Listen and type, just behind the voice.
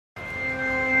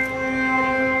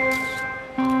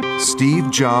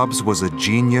Steve Jobs was a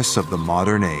genius of the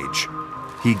modern age.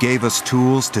 He gave us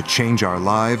tools to change our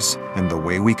lives and the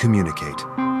way we communicate.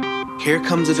 Here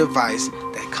comes a device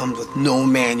that comes with no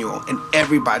manual, and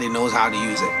everybody knows how to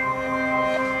use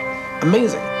it.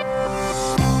 Amazing.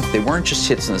 They weren't just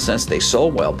hits in the sense they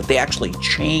sold well, but they actually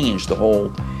changed the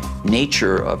whole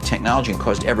nature of technology and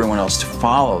caused everyone else to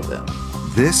follow them.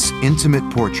 This intimate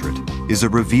portrait is a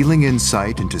revealing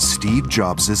insight into Steve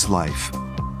Jobs' life.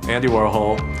 Andy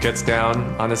Warhol gets down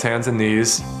on his hands and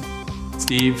knees.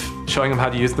 Steve showing him how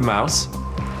to use the mouse.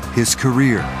 His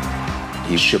career.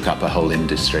 He shook up a whole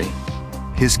industry.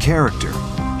 His character.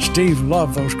 Steve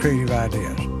loved those creative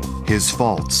ideas. His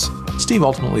faults. Steve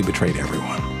ultimately betrayed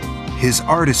everyone. His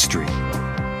artistry.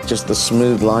 Just the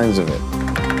smooth lines of it.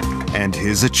 And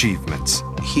his achievements.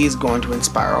 He's going to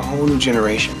inspire a whole new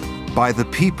generation. By the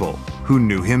people who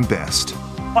knew him best.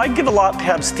 I'd give a lot to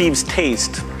have Steve's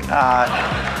taste.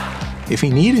 If he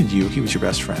needed you, he was your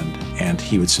best friend, and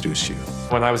he would seduce you.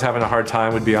 When I was having a hard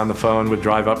time, would be on the phone, would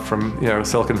drive up from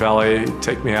Silicon Valley,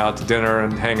 take me out to dinner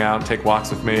and hang out and take walks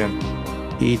with me. And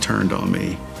he turned on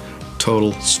me,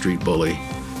 total street bully,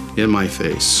 in my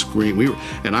face, scream.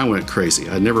 And I went crazy.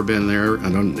 I'd never been there, and I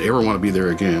don't ever want to be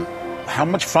there again. How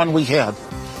much fun we had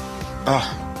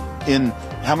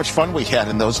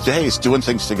in those days doing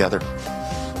things together.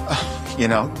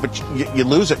 But you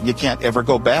lose it. You can't ever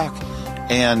go back.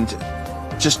 And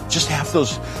just have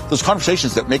those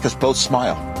conversations that make us both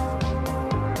smile.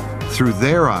 Through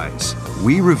their eyes,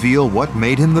 we reveal what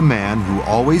made him the man who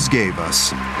always gave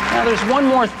us. Now there's one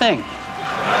more thing.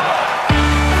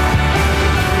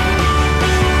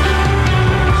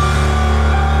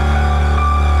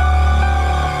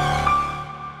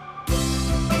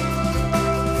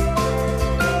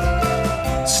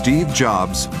 Steve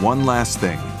Jobs' One Last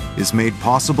Thing is made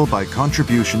possible by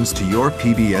contributions to your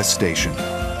PBS station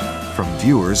from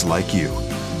viewers like you.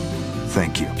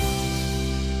 Thank you.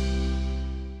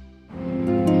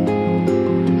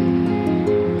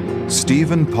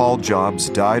 Stephen Paul Jobs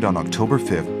died on October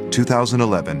 5th,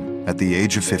 2011, at the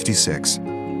age of 56.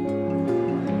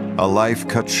 A life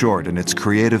cut short in its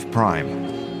creative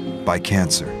prime by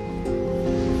cancer.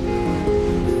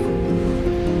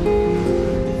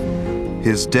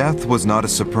 His death was not a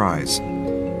surprise,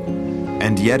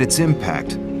 and yet its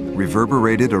impact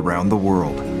reverberated around the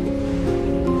world.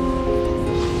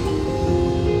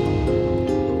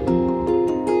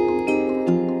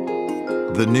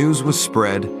 The news was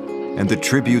spread, and the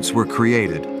tributes were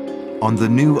created on the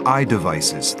new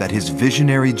iDevices that his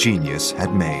visionary genius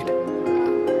had made.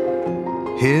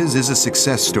 His is a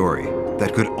success story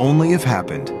that could only have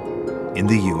happened in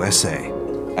the USA.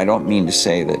 I don't mean to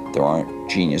say that there aren't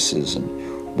geniuses and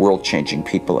world-changing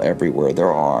people everywhere.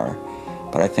 There are.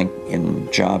 But I think in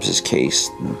Jobs' case,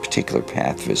 in the particular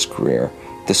path of his career,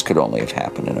 this could only have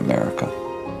happened in America.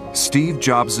 Steve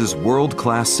Jobs'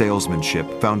 world-class salesmanship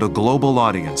found a global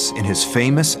audience in his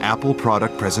famous Apple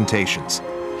product presentations.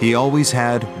 He always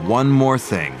had one more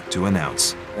thing to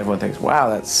announce. Everyone thinks, wow,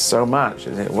 that's so much.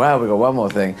 And then, wow, we got one more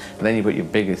thing. And then you put your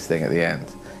biggest thing at the end,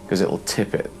 because it will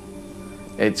tip it.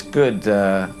 It's good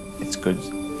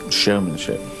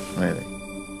showmanship, really.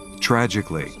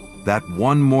 Tragically, that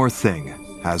one more thing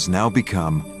has now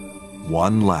become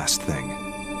one last thing.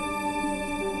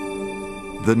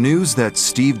 The news that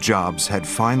Steve Jobs had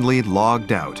finally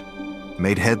logged out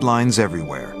made headlines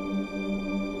everywhere.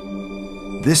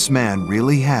 This man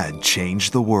really had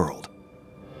changed the world.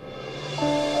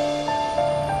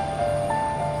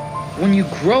 When you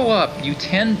grow up, you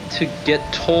tend to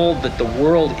get told that the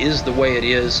world is the way it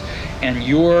is, and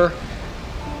your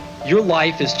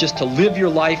life is just to live your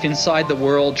life inside the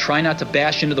world, try not to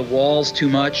bash into the walls too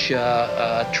much,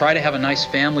 try to have a nice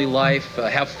family life,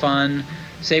 have fun,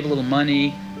 save a little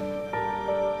money.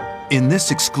 In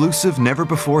this exclusive,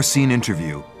 never-before-seen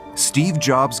interview, Steve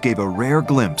Jobs gave a rare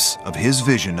glimpse of his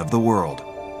vision of the world.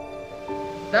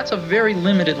 That's a very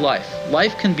limited life.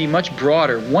 Life can be much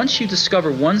broader once you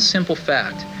discover one simple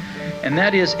fact, and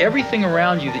that is everything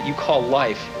around you that you call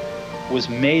life was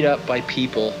made up by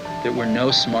people that were no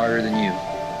smarter than you.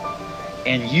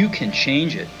 And you can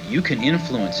change it. You can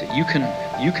influence it. You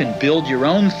can build your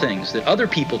own things that other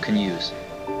people can use.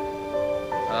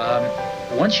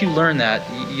 Once you learn that,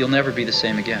 you'll never be the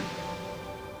same again.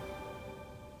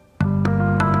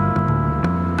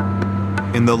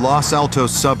 In the Los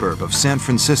Altos suburb of San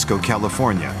Francisco,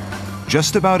 California,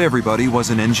 just about everybody was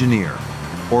an engineer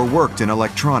or worked in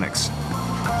electronics.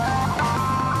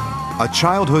 A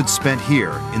childhood spent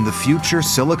here in the future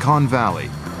Silicon Valley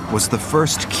was the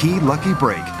first key lucky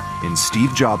break in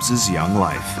Steve Jobs' young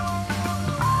life.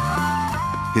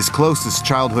 His closest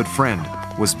childhood friend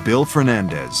was Bill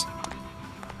Fernandez,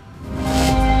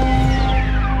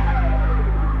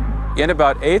 In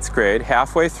about 8th grade,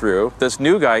 halfway through, this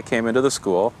new guy came into the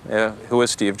school who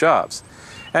was Steve Jobs.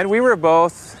 And we were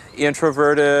both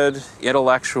introverted,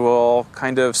 intellectual,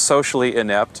 kind of socially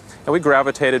inept, and we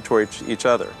gravitated toward each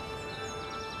other.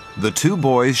 The two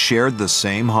boys shared the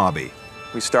same hobby.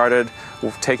 We started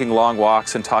taking long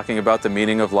walks and talking about the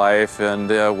meaning of life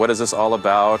and what is this all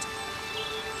about.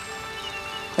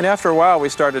 And after a while, we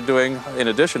started doing, in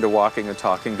addition to walking and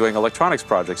talking, doing electronics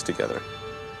projects together.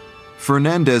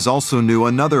 Fernandez also knew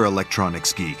another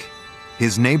electronics geek,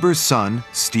 his neighbor's son,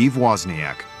 Steve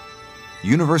Wozniak,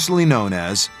 universally known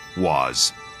as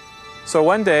Woz. So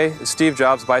one day, Steve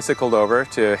Jobs bicycled over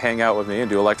to hang out with me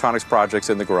and do electronics projects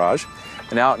in the garage.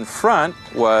 And out in front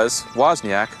was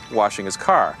Wozniak washing his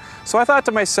car. So I thought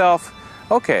to myself,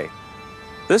 okay,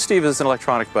 this Steve is an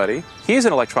electronic buddy, he's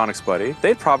an electronics buddy,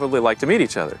 they'd probably like to meet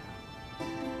each other.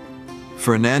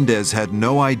 Fernandez had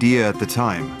no idea at the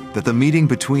time that the meeting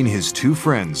between his two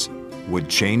friends would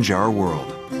change our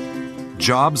world.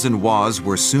 Jobs and Woz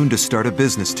were soon to start a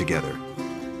business together.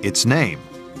 Its name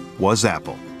was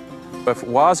Apple. If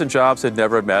Woz and Jobs had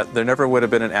never met, there never would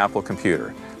have been an Apple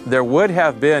computer. There would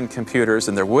have been computers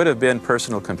and there would have been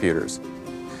personal computers.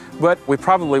 But we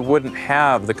probably wouldn't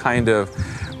have the kind of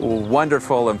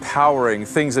wonderful, empowering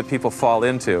things that people fall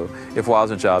into if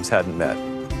Woz and Jobs hadn't met.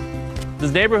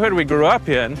 The neighborhood we grew up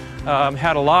in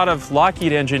had a lot of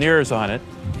Lockheed engineers on it,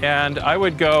 and I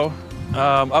would go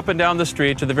up and down the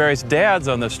street to the various dads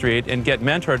on the street and get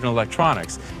mentored in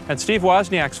electronics. And Steve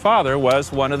Wozniak's father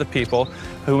was one of the people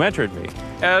who mentored me.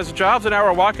 As Jobs and I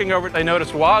were walking over, I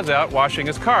noticed Woz out washing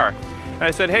his car. And I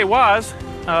said, hey, Woz,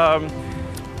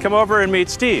 come over and meet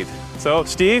Steve. So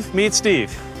Steve meets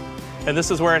Steve. And this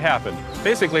is where it happened,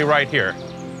 basically right here.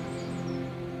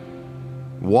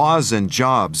 Woz and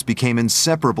Jobs became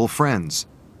inseparable friends,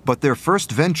 but their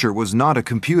first venture was not a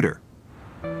computer.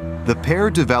 The pair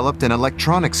developed an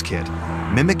electronics kit,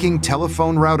 mimicking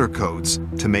telephone router codes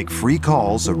to make free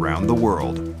calls around the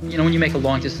world. You know, when you make a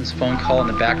long-distance phone call in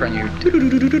the background, you hear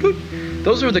doo-doo-doo-doo-doo-doo.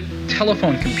 Those are the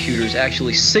telephone computers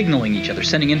actually signaling each other,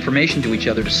 sending information to each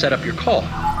other to set up your call.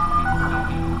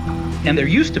 And there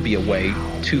used to be a way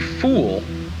to fool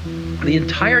the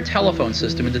entire telephone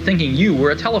system into thinking you were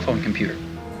a telephone computer.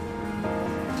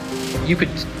 You could,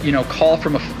 call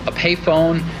from a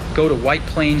payphone, go to White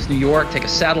Plains, New York, take a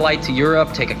satellite to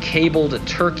Europe, take a cable to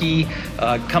Turkey,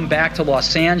 come back to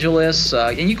Los Angeles,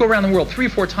 and you go around the world 3 or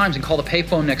 4 times and call the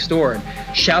payphone next door and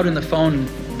shout in the phone, and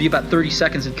be about 30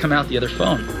 seconds and come out the other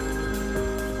phone.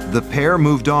 The pair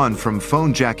moved on from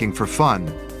phone jacking for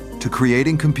fun to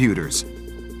creating computers,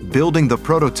 building the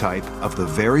prototype of the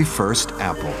very first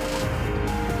Apple.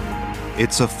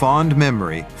 It's a fond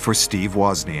memory for Steve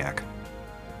Wozniak.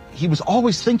 He was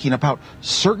always thinking about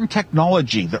certain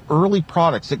technology, the early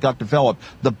products that got developed,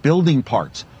 the building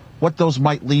parts, what those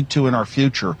might lead to in our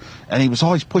future. And he was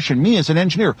always pushing me as an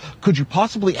engineer. Could you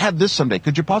possibly add this someday?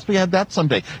 Could you possibly add that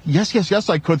someday? Yes, yes, yes,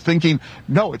 I could, thinking,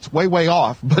 no, it's way, way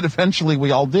off. But eventually we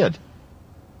all did.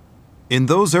 In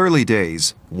those early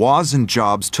days, Woz and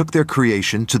Jobs took their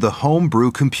creation to the Homebrew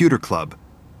Computer Club,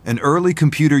 an early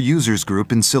computer users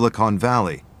group in Silicon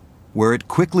Valley, where it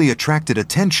quickly attracted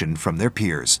attention from their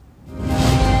peers.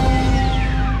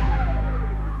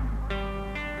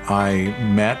 I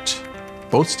met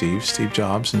both Steve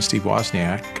Jobs and Steve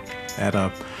Wozniak, at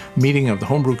a meeting of the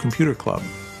Homebrew Computer Club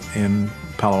in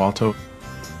Palo Alto.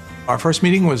 Our first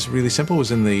meeting was really simple. It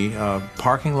was in the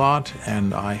parking lot,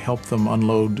 and I helped them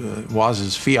unload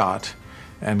Woz's Fiat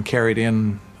and carried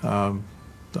in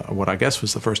what I guess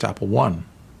was the first Apple I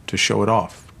to show it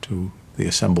off to the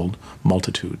assembled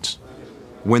multitudes.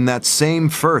 When that same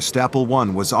first Apple I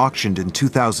was auctioned in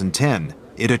 2010,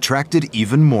 it attracted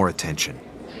even more attention.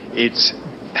 It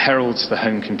heralds the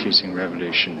home computing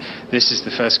revolution. This is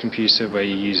the first computer where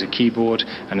you use a keyboard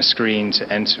and a screen to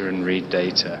enter and read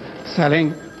data.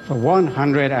 Selling for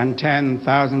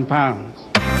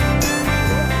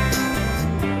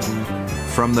 £110,000.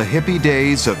 From the hippie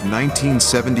days of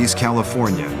 1970s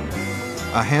California,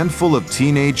 a handful of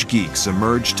teenage geeks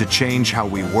emerged to change how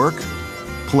we work,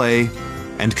 play,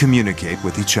 and communicate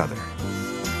with each other.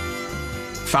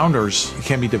 Founders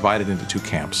can be divided into 2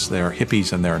 camps. There are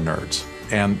hippies and there are nerds.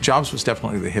 And Jobs was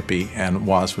definitely the hippie and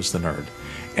Woz was the nerd.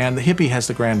 And the hippie has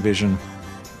the grand vision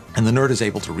and the nerd is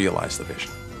able to realize the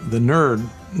vision. The nerd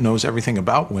knows everything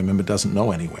about women but doesn't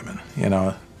know any women.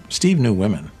 Steve knew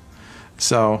women.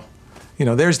 So,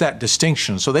 there's that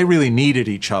distinction. So they really needed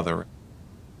each other.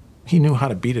 He knew how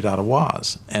to beat it out of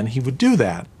Woz, and he would do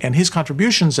that. And his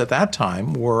contributions at that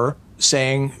time were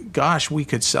saying, gosh, we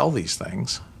could sell these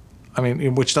things. I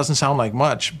mean, which doesn't sound like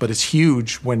much, but it's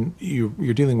huge when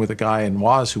you're dealing with a guy in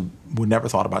Woz who would never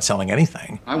thought about selling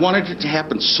anything. I wanted it to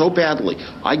happen so badly.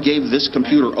 I gave this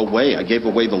computer away. I gave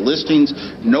away the listings,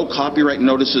 no copyright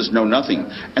notices, no nothing.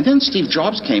 And then Steve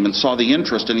Jobs came and saw the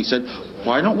interest, and he said,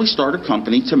 why don't we start a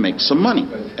company to make some money?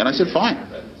 And I said, fine.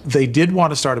 They did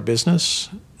want to start a business.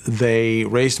 They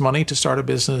raised money to start a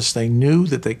business. They knew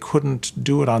that they couldn't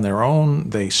do it on their own.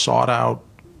 They sought out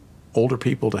older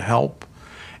people to help.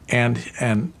 And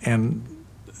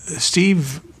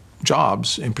Steve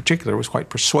Jobs, in particular, was quite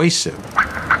persuasive.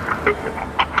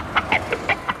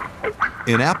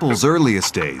 In Apple's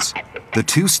earliest days, the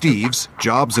two Steves,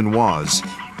 Jobs and Woz,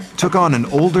 took on an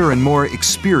older and more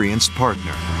experienced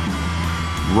partner.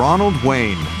 Ronald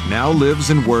Wayne now lives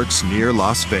and works near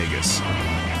Las Vegas.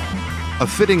 A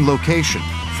fitting location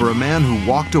for a man who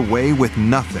walked away with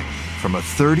nothing from a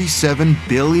 $37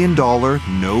 billion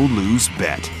no-lose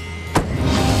bet.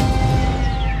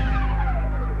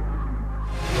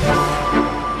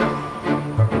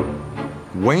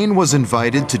 Wayne was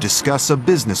invited to discuss a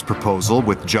business proposal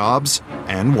with Jobs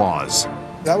and Woz.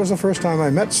 That was the first time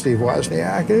I met Steve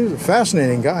Wozniak. He was a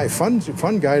fascinating guy, fun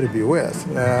guy to be with.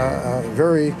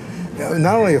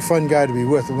 Not only a fun guy to be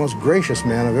with, the most gracious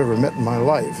man I've ever met in my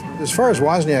life. As far as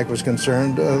Wozniak was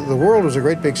concerned, the world was a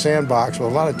great big sandbox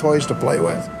with a lot of toys to play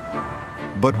with.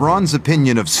 But Ron's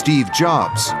opinion of Steve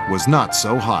Jobs was not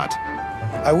so hot.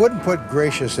 I wouldn't put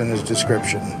gracious in his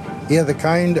description. He had the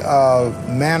kind of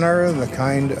manner, the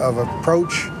kind of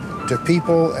approach to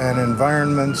people and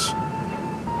environments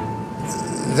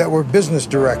that were business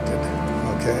directed,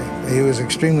 okay? He was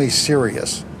extremely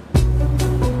serious.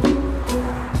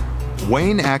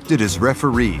 Wayne acted as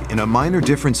referee in a minor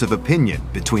difference of opinion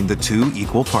between the two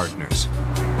equal partners.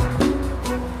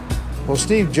 Well,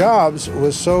 Steve Jobs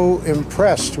was so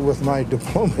impressed with my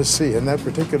diplomacy in that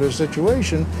particular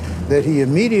situation that he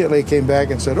immediately came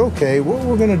back and said, okay, what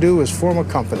we're going to do is form a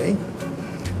company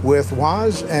with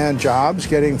Woz and Jobs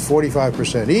getting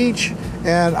 45% each,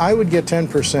 and I would get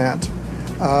 10%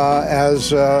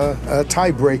 as a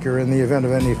tiebreaker in the event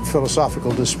of any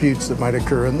philosophical disputes that might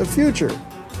occur in the future.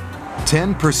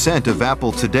 10% of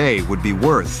Apple today would be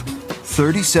worth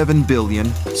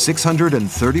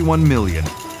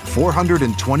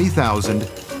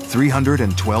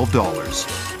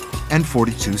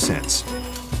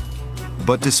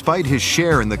But despite his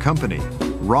share in the company,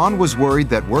 Ron was worried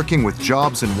that working with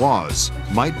Jobs and Woz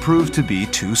might prove to be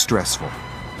too stressful.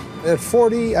 At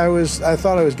 40, I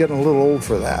thought I was getting a little old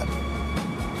for that.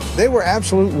 They were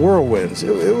absolute whirlwinds.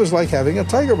 It was like having a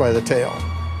tiger by the tail.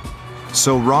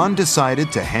 So Ron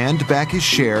decided to hand back his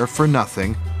share for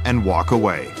nothing and walk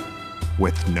away,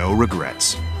 with no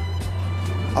regrets.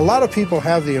 A lot of people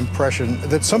have the impression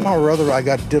that somehow or other I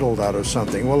got diddled out of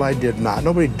something. Well, I did not.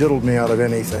 Nobody diddled me out of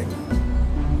anything.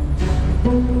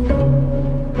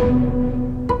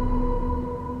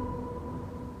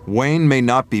 Wayne may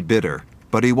not be bitter,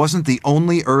 but he wasn't the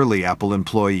only early Apple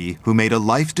employee who made a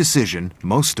life decision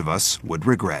most of us would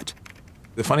regret.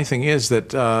 The funny thing is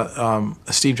that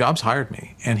Steve Jobs hired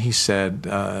me, and he said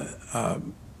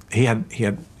he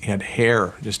had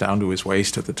hair just down to his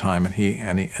waist at the time, and he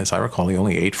as I recall, he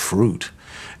only ate fruit,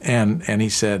 and he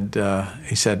said we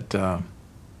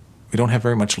don't have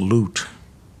very much loot,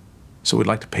 so we'd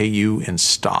like to pay you in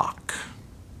stock.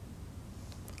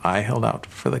 I held out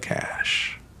for the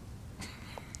cash.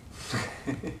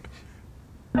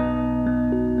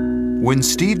 When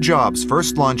Steve Jobs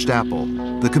first launched Apple,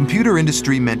 the computer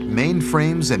industry meant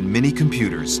mainframes and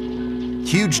mini-computers.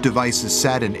 Huge devices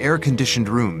sat in air-conditioned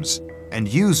rooms,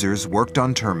 and users worked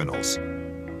on terminals.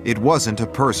 It wasn't a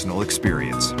personal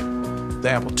experience.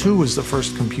 The Apple II was the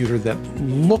first computer that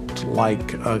looked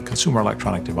like a consumer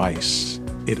electronic device.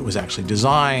 It was actually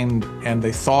designed, and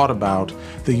they thought about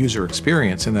the user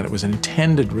experience in that it was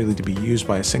intended really to be used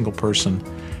by a single person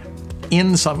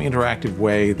in some interactive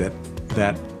way that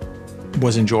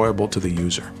was enjoyable to the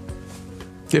user.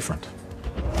 Different.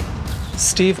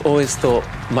 Steve always thought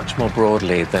much more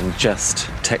broadly than just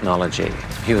technology.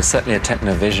 He was certainly a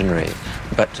techno-visionary,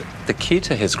 but the key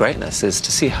to his greatness is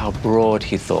to see how broad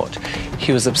he thought.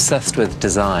 He was obsessed with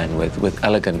design, with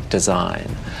elegant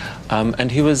design,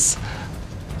 and he was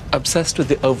obsessed with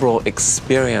the overall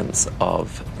experience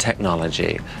of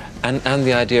technology and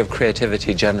the idea of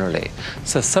creativity generally.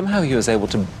 So somehow he was able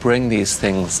to bring these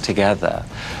things together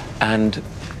and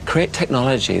create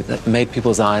technology that made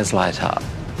people's eyes light up.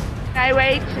 I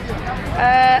wait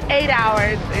 8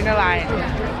 hours in a line,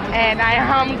 and I'm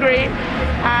hungry,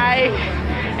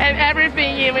 and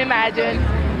everything you imagine,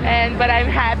 but I'm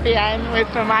happy. I'm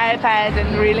with my iPad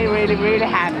and really, really, really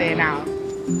happy now.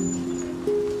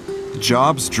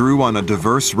 Jobs drew on a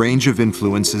diverse range of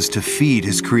influences to feed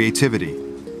his creativity,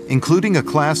 including a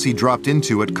class he dropped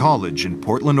into at college in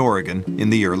Portland, Oregon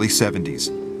in the early 70s.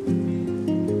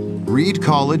 Reed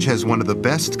College has one of the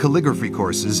best calligraphy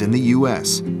courses in the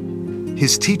U.S.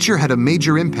 His teacher had a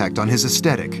major impact on his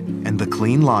aesthetic and the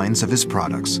clean lines of his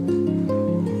products.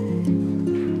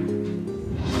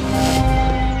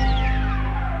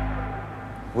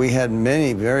 We had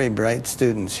many very bright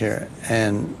students here,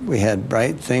 and we had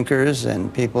bright thinkers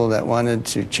and people that wanted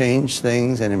to change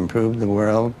things and improve the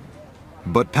world.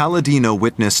 But Palladino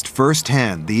witnessed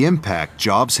firsthand the impact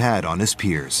Jobs had on his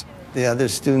peers. The other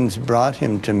students brought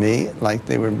him to me like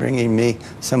they were bringing me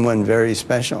someone very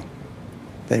special.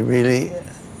 They really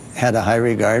had a high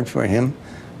regard for him.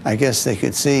 I guess they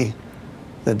could see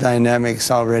the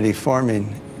dynamics already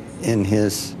forming in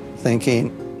his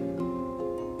thinking.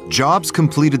 Jobs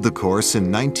completed the course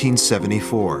in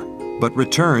 1974, but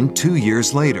returned 2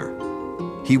 years later.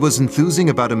 He was enthusing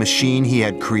about a machine he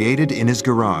had created in his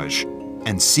garage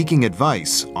and seeking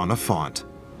advice on a font.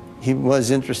 He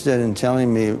was interested in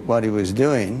telling me what he was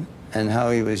doing and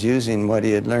how he was using what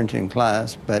he had learned in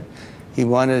class, but he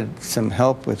wanted some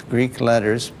help with Greek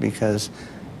letters because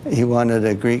he wanted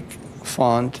a Greek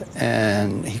font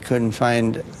and he couldn't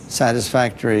find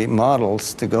satisfactory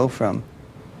models to go from.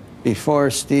 Before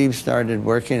Steve started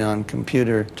working on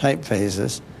computer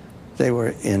typefaces, they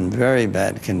were in very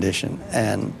bad condition,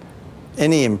 and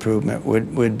any improvement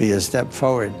would be a step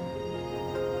forward.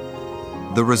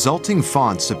 The resulting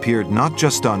fonts appeared not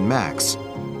just on Macs,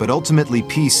 but ultimately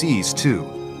PCs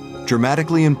too,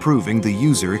 dramatically improving the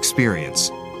user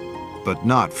experience. But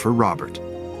not for Robert.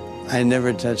 I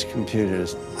never touch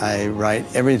computers. I write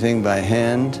everything by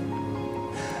hand.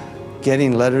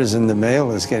 Getting letters in the mail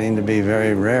is getting to be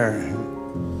very rare.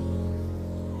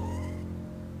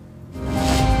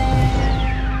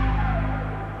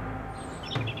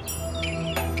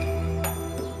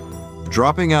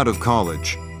 Dropping out of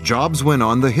college, Jobs went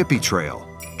on the hippie trail,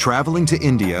 traveling to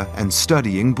India and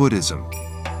studying Buddhism.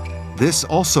 This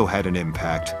also had an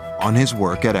impact on his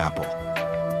work at Apple.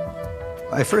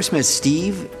 I first met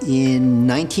Steve in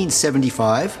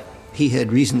 1975. He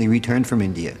had recently returned from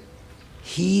India.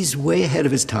 He's way ahead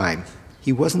of his time.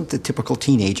 He wasn't the typical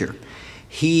teenager.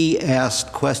 He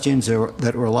asked questions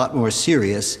that were a lot more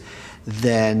serious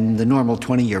than the normal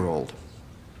 20-year-old.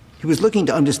 He was looking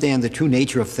to understand the true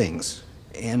nature of things.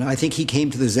 And I think he came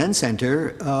to the Zen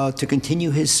Center to continue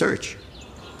his search.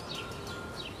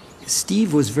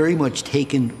 Steve was very much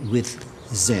taken with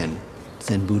Zen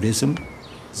Buddhism.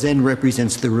 Zen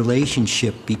represents the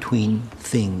relationship between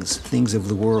things of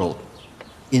the world.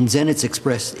 In Zen, it's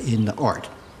expressed in art.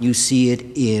 You see it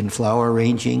in flower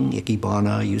arranging,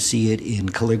 ikebana, you see it in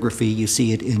calligraphy, you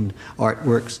see it in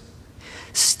artworks.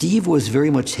 Steve was very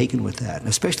much taken with that,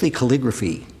 especially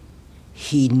calligraphy.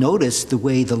 He noticed the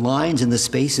way the lines and the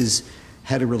spaces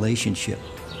had a relationship.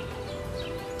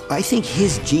 I think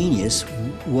his genius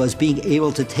was being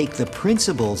able to take the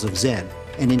principles of Zen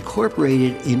and incorporate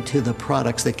it into the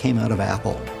products that came out of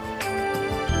Apple.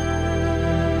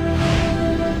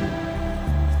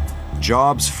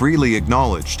 Jobs freely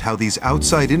acknowledged how these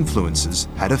outside influences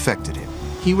had affected him.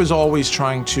 He was always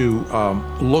trying to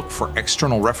look for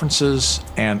external references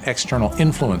and external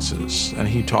influences. And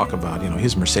he'd talk about,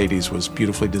 his Mercedes was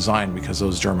beautifully designed because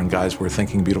those German guys were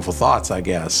thinking beautiful thoughts, I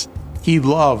guess. He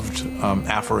loved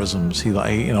aphorisms.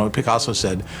 Picasso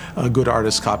said, good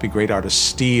artists copy, great artists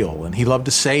steal. And he loved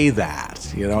to say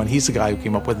that, and he's the guy who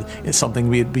came up with something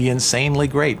would be insanely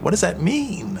great. What does that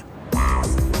mean?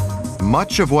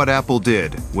 Much of what Apple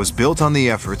did was built on the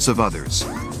efforts of others.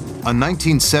 A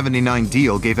 1979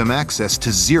 deal gave him access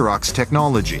to Xerox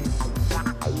technology.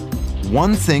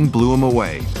 One thing blew him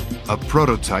away, a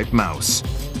prototype mouse.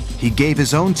 He gave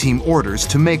his own team orders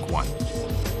to make one,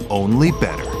 only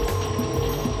better.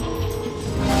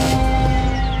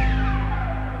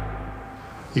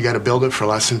 You got to build it for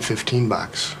less than 15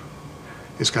 bucks.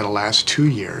 It's got to last 2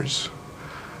 years.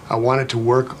 I want it to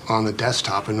work on the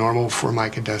desktop, a normal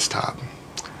Formica desktop.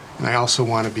 And I also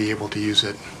want to be able to use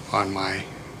it on my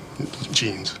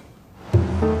jeans.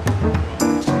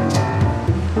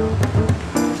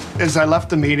 As I left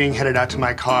the meeting, headed out to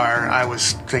my car, I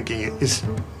was thinking, does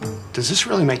this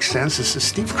really make sense? Is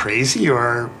Steve crazy,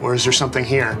 or is there something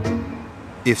here?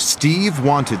 If Steve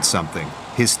wanted something,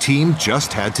 his team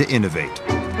just had to innovate.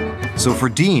 So for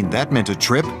Dean, that meant a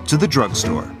trip to the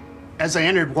drugstore. As I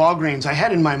entered Walgreens, I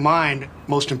had in my mind,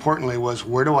 most importantly, was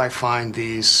where do I find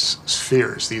these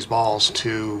spheres, these balls,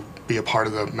 to be a part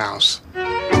of the mouse?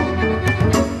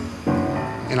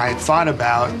 And I had thought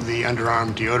about the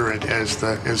underarm deodorant as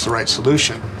the right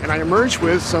solution. And I emerged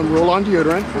with some roll-on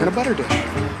deodorant and a butter dish.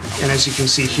 And as you can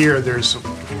see here, there's, of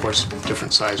course,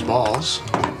 different size balls,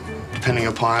 depending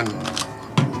upon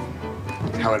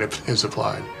how it is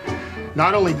applied.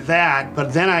 Not only that,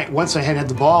 but then once I had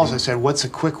the balls, I said, what's a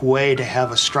quick way to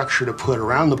have a structure to put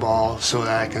around the ball so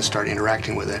that I can start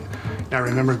interacting with it? And I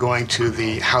remember going to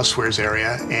the housewares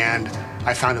area, and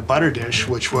I found a butter dish,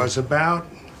 which was about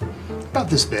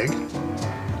this big.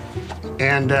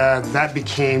 And that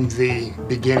became the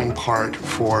beginning part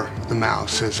for the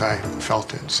mouse as I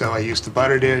felt it. So I used the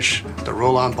butter dish, the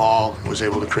roll-on ball, and was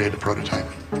able to create a prototype.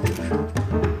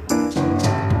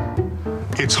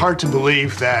 It's hard to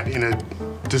believe that in a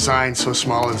design so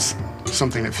small as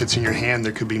something that fits in your hand,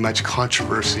 there could be much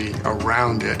controversy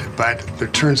around it. But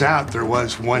it turns out there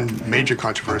was one major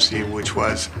controversy, which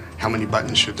was how many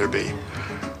buttons should there be?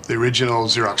 The original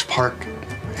Xerox PARC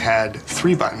had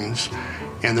 3 buttons,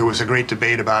 and there was a great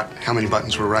debate about how many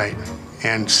buttons were right.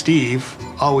 And Steve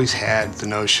always had the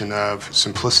notion of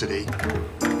simplicity.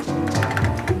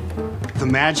 The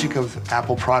magic of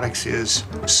Apple products is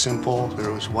simple.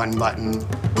 There was one button,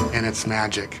 and it's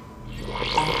magic.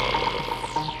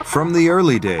 From the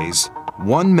early days,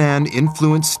 one man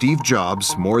influenced Steve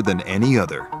Jobs more than any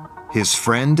other: his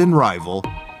friend and rival,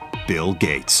 Bill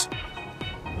Gates.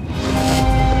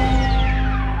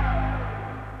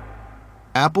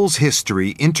 Apple's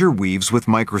history interweaves with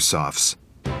Microsoft's.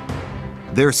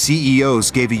 Their CEOs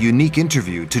gave a unique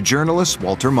interview to journalist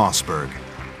Walter Mossberg.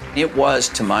 It was,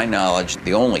 to my knowledge,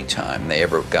 the only time they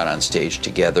ever got on stage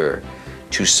together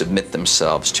to submit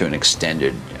themselves to an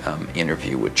extended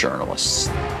interview with journalists.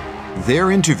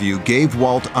 Their interview gave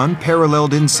Walt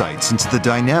unparalleled insights into the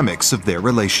dynamics of their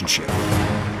relationship.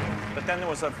 But then there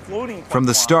was a floating From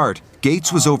the start,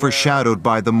 Gates was overshadowed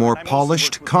by the more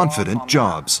polished, confident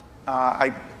Jobs.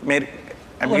 Let me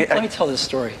tell this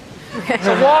story.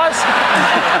 So was.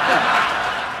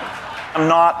 I'm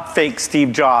not fake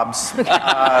Steve Jobs.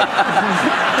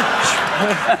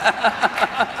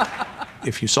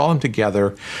 If you saw them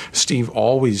together, Steve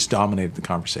always dominated the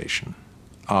conversation.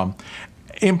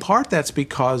 In part, that's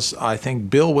because I think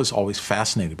Bill was always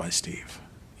fascinated by Steve.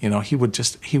 You know, he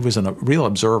was a real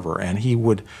observer, and he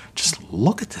would just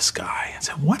look at this guy and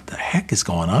say, what the heck is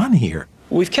going on here?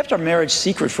 We've kept our marriage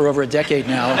secret for over a decade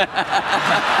now.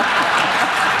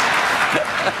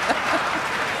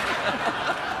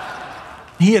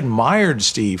 He admired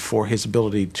Steve for his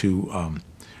ability to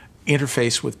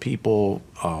interface with people,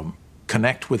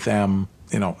 connect with them,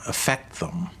 affect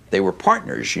them. They were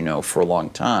partners, for a long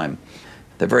time.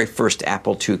 The very first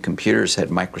Apple II computers had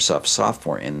Microsoft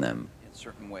software in them.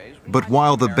 But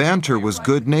while the banter was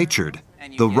good-natured,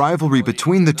 the rivalry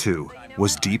between the two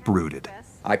was deep-rooted.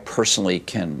 I personally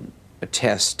can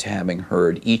attest to having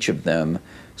heard each of them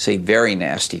say very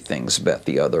nasty things about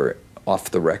the other off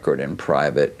the record in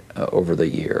private over the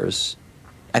years.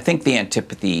 I think the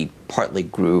antipathy partly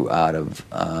grew out of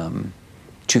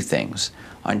 2 things.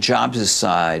 On Jobs'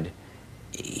 side,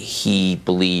 he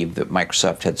believed that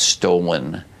Microsoft had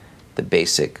stolen the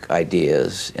basic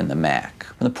ideas in the Mac.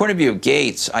 From the point of view of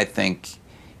Gates, I think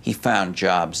he found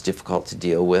Jobs difficult to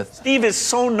deal with. Steve is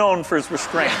so known for his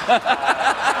restraint.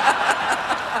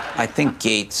 I think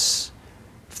Gates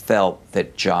felt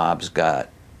that Jobs got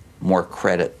more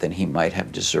credit than he might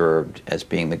have deserved as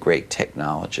being the great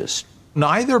technologist.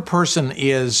 Neither person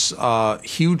is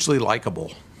hugely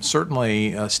likable.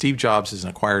 Certainly, Steve Jobs is an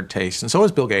acquired taste, and so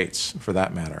is Bill Gates, for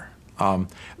that matter.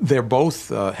 They're both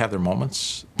have their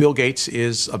moments. Bill Gates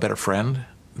is a better friend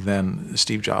than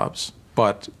Steve Jobs,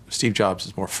 but Steve Jobs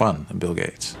is more fun than Bill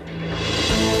Gates.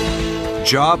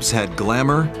 Jobs had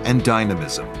glamour and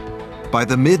dynamism. By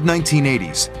the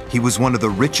mid-1980s, he was one of the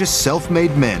richest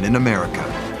self-made men in America.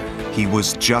 He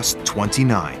was just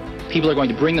 29. People are going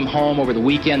to bring them home over the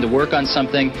weekend to work on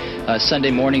something.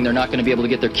 Sunday morning, they're not going to be able to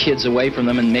get their kids away from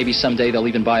them, and maybe someday they'll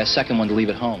even buy a second one to leave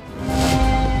at home.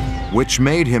 Which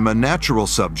made him a natural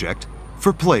subject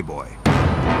for Playboy.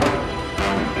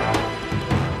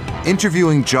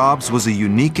 Interviewing Jobs was a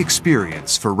unique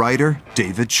experience for writer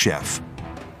David Sheff.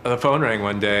 The phone rang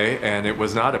one day, and it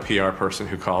was not a PR person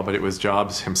who called, but it was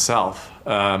Jobs himself.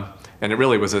 And it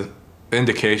really was an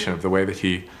indication of the way that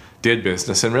he did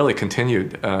business and really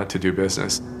continued to do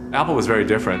business. Apple was very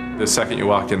different. The second you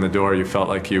walked in the door, you felt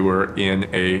like you were in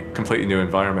a completely new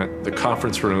environment. The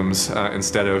conference rooms,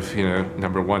 instead of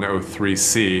number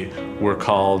 103C, were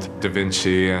called Da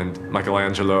Vinci and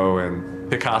Michelangelo and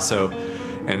Picasso.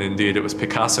 And indeed, it was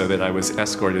Picasso that I was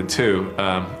escorted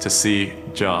to see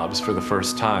Jobs for the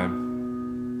first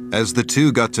time. As the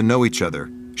two got to know each other,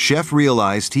 Sheff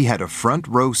realized he had a front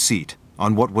row seat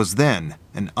on what was then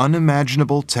an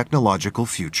unimaginable technological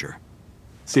future.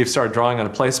 Steve started drawing on a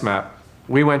placemat.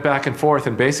 We went back and forth,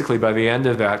 and basically by the end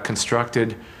of that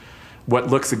constructed what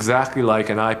looks exactly like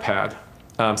an iPad.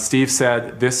 Steve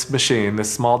said this machine,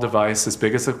 this small device as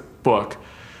big as a book,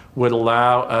 would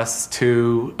allow us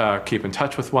to keep in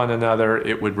touch with one another.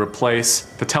 It would replace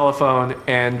the telephone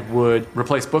and would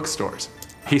replace bookstores.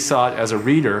 He saw it as a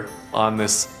reader on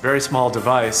this very small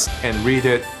device and read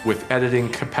it with editing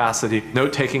capacity,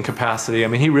 note-taking capacity. I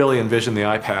mean, he really envisioned the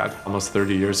iPad almost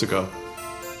 30 years ago.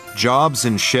 Jobs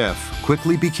and Schiff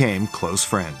quickly became close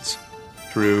friends.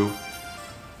 Through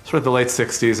sort of the late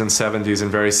 60s and 70s in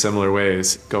very similar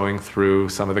ways, going through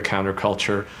some of the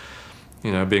counterculture,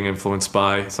 you know, being influenced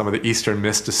by some of the Eastern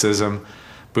mysticism,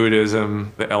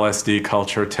 Buddhism, the LSD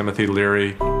culture, Timothy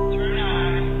Leary.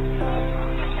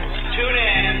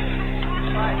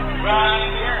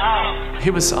 He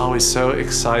was always so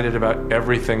excited about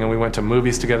everything, and we went to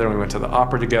movies together, and we went to the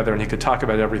opera together, and he could talk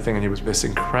about everything, and he was this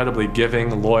incredibly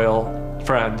giving, loyal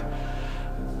friend.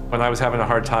 When I was having a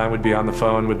hard time, would be on the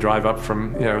phone, would drive up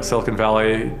from, you know, Silicon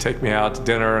Valley, take me out to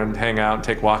dinner and hang out and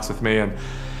take walks with me, and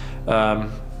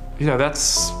you know,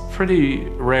 that's pretty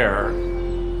rare.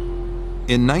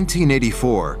 In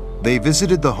 1984, they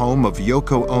visited the home of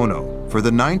Yoko Ono for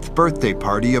the 9th birthday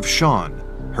party of Sean,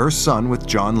 her son with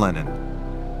John Lennon.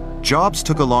 Jobs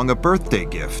took along a birthday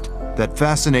gift that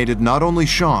fascinated not only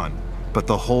Sean, but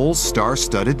the whole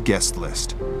star-studded guest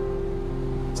list.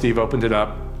 Steve opened it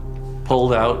up,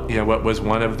 pulled out, you know, what was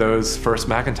one of those first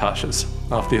Macintoshes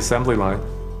off the assembly line,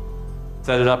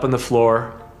 set it up on the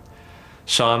floor.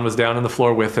 Sean was down on the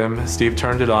floor with him. Steve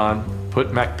turned it on,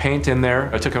 put Mac Paint in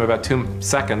there. It took him about 2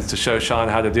 seconds to show Sean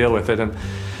how to deal with it, and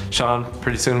Sean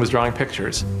pretty soon was drawing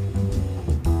pictures.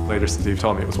 Later, Steve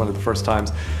told me it was one of the first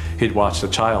times he'd watched a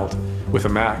child with a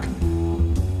Mac.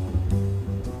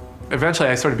 Eventually,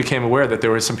 I sort of became aware that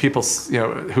there were some people, you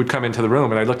know, who'd come into the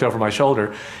room, and I looked over my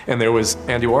shoulder, and there was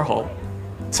Andy Warhol.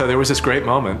 So there was this great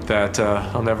moment that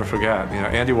I'll never forget. You know,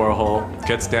 Andy Warhol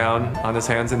gets down on his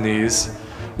hands and knees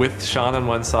with Sean on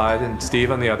one side and Steve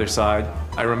on the other side.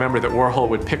 I remember that Warhol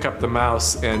would pick up the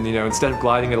mouse and, you know, instead of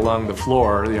gliding it along the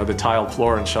floor, you know, the tiled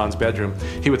floor in Sean's bedroom,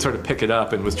 he would sort of pick it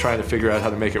up and was trying to figure out how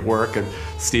to make it work. And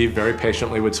Steve very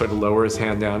patiently would sort of lower his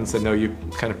hand down and say, no, you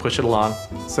kind of push it along.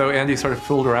 So Andy sort of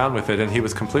fooled around with it, and he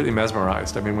was completely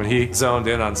mesmerized. I mean, when he zoned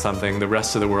in on something, the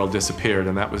rest of the world disappeared,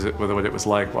 and that was what it was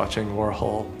like watching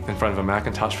Warhol in front of a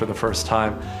Macintosh for the first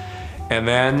time. And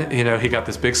then, you know, he got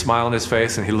this big smile on his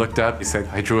face, and he looked up, he said,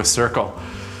 I drew a circle.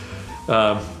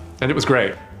 And it was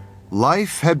great.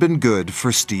 Life had been good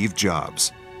for Steve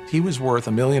Jobs. He was worth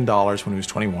 $1 million when he was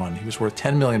 21. He was worth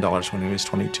 $10 million when he was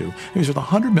 22. He was worth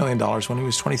 $100 million when he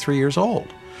was 23 years old.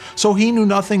 So he knew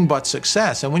nothing but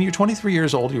success. And when you're 23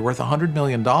 years old, you're worth $100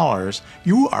 million,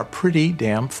 you are pretty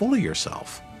damn full of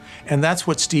yourself. And that's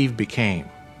what Steve became.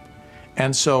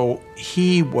 And so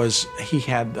he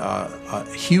had a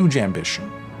huge ambition.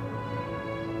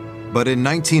 But in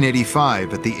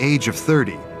 1985, at the age of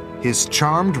 30, his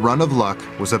charmed run of luck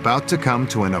was about to come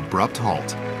to an abrupt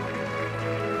halt.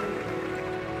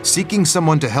 Seeking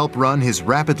someone to help run his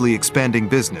rapidly expanding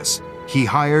business, he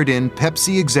hired in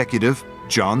Pepsi executive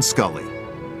John Sculley.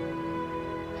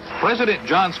 President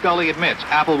John Sculley admits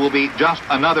Apple will be just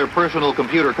another personal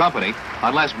computer company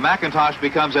unless Macintosh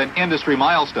becomes an industry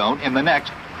milestone in the next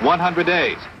 100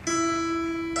 days.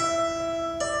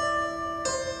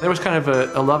 There was kind of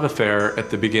a love affair at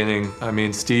the beginning. I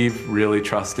mean, Steve really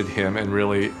trusted him and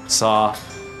really saw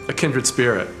a kindred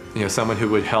spirit, you know, someone who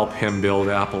would help him build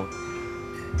Apple.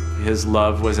 His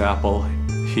love was Apple.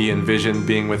 He envisioned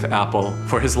being with Apple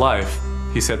for his life.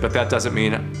 He said, but that doesn't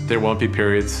mean there won't be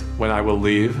periods when I will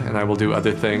leave and I will do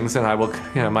other things, and I will,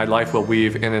 you know, my life will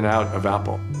weave in and out of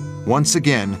Apple. Once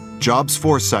again, Jobs'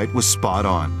 foresight was spot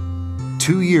on.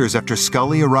 2 years after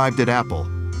Sculley arrived at Apple,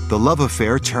 the love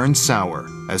affair turned sour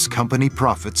as company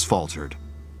profits faltered.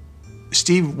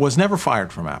 Steve was never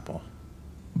fired from Apple,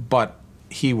 but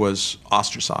he was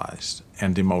ostracized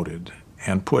and demoted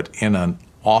and put in an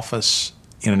office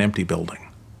in an empty building.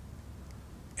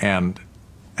 And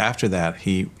after that,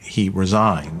 he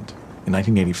resigned in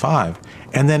 1985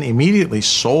 and then immediately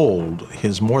sold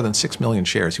his more than 6 million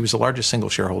shares. He was the largest single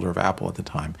shareholder of Apple at the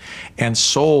time, and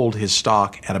sold his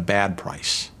stock at a bad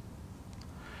price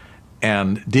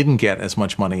and didn't get as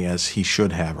much money as he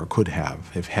should have or could have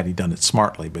had he done it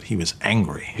smartly, but he was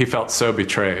angry. He felt so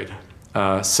betrayed,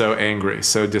 so angry,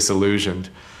 so disillusioned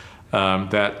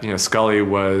that, you know, Sculley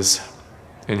was,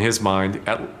 in his mind,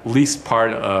 at least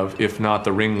part of, if not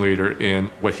the ringleader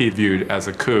in what he viewed as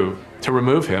a coup, to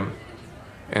remove him.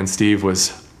 And Steve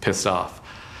was pissed off.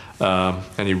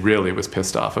 And he really was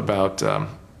pissed off about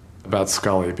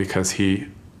Scully because he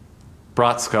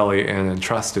brought Scully in and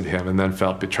trusted him and then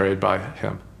felt betrayed by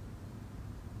him.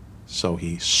 So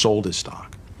he sold his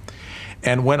stock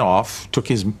and went off, took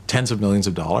his tens of millions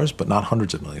of dollars, but not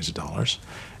hundreds of millions of dollars,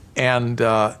 and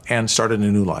started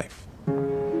a new life.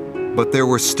 But there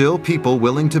were still people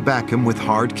willing to back him with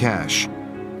hard cash.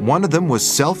 One of them was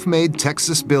self-made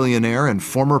Texas billionaire and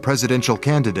former presidential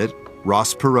candidate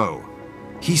Ross Perot.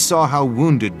 He saw how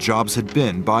wounded Jobs had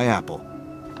been by Apple.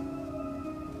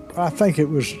 I think it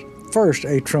was first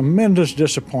a tremendous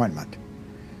disappointment,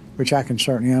 which I can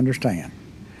certainly understand.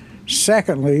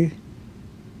 Secondly,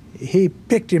 he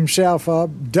picked himself up,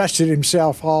 dusted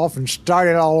himself off, and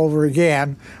started all over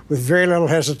again with very little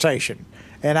hesitation.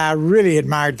 And I really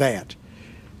admired that.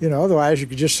 You know, otherwise you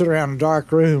could just sit around in a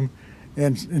dark room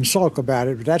and sulk about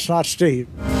it, but that's not Steve.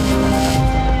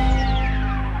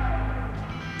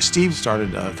 Steve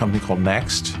started a company called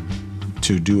Next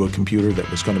to do a computer that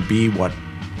was going to be what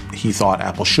he thought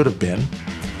Apple should have been,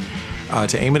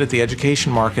 to aim it at the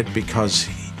education market because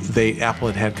Apple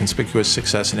had had conspicuous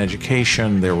success in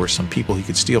education. There were some people he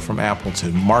could steal from Apple to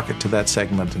market to that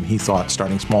segment, and he thought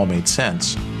starting small made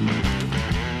sense.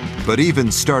 But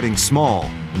even starting small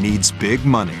needs big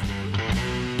money.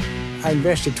 I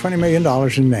invested $20 million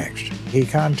in Next. He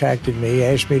contacted me,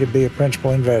 asked me to be a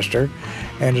principal investor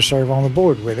and to serve on the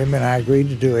board with him, and I agreed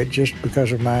to do it just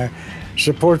because of my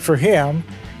support for him.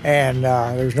 And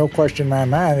there's no question in my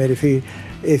mind that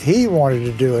if he wanted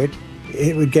to do it,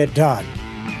 it would get done.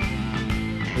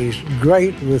 He's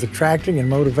great with attracting and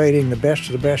motivating the best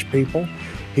of the best people.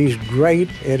 He's great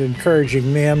at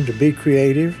encouraging them to be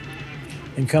creative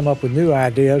and come up with new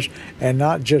ideas and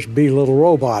not just be little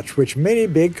robots, which many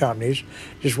big companies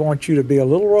just want you to be a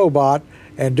little robot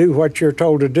and do what you're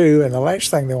told to do, and the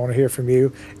last thing they want to hear from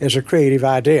you is a creative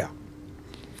idea.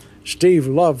 Steve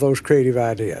loved those creative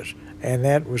ideas, and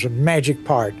that was a magic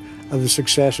part of the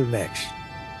success of Next.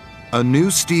 A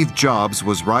new Steve Jobs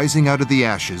was rising out of the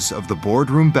ashes of the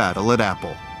boardroom battle at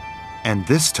Apple. And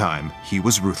this time, he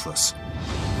was ruthless.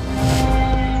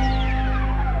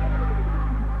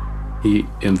 He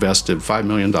invested $5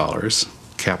 million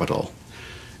capital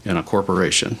in a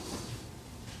corporation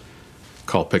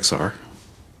called Pixar.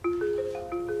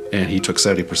 And he took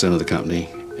 70% of the company,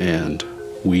 and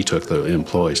the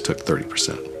employees took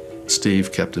 30%.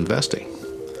 Steve kept investing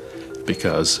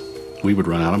because we would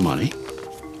run out of money,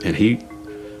 and he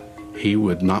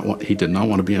did not want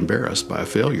to be embarrassed by a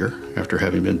failure after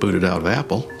having been booted out of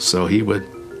Apple, so he would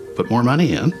put more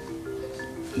money in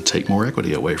and take more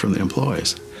equity away from the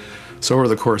employees. So over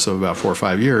the course of about 4 or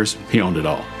 5 years, he owned it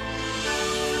all.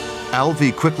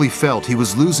 Alvey quickly felt he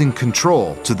was losing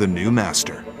control to the new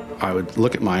master. I would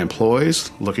look at my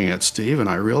employees, looking at Steve, and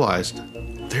I realized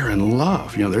they're in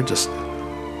love. You know, they're just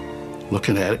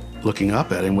looking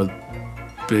up at him with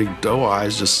big doe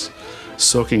eyes, just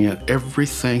soaking in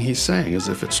everything he's saying as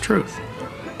if it's truth.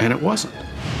 And it wasn't.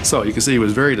 So you can see he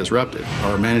was very disruptive.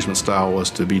 Our management style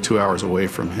was to be 2 hours away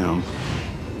from him,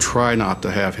 try not to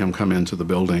have him come into the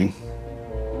building.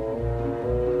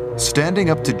 Standing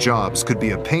up to Jobs could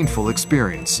be a painful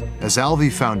experience, as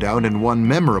Alvey found out in one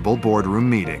memorable boardroom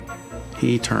meeting.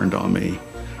 He turned on me,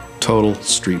 total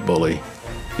street bully,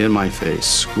 in my face,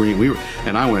 screamed.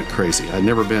 And I went crazy. I'd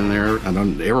never been there. I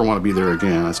don't ever want to be there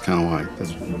again. That's kind of why,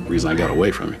 that's the reason I got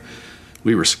away from him.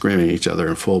 We were screaming at each other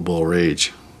in full bull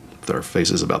rage, with our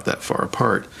faces about that far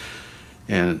apart.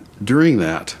 And during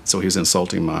that, so he was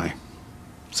insulting my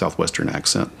Southwestern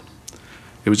accent.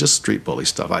 It was just street bully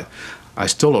stuff. I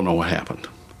still don't know what happened.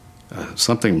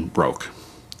 Something broke.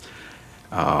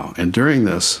 And during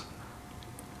this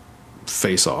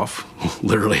face-off,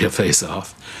 literally a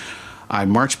face-off, I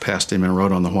marched past him and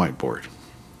wrote on the whiteboard.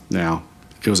 Now,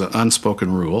 it was an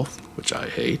unspoken rule, which I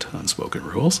hate, unspoken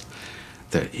rules,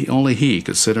 that only he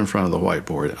could sit in front of the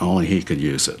whiteboard and only he could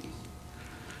use it.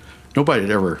 Nobody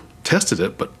had ever tested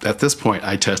it, but at this point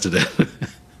I tested it.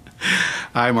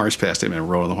 I marched past him and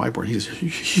wrote on the whiteboard. He said,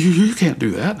 you can't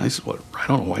do that. And I said, what, write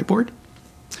on a whiteboard?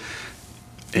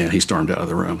 And he stormed out of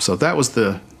the room. So that was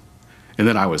and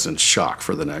then I was in shock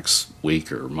for the next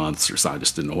week or months or so. I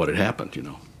just didn't know what had happened, you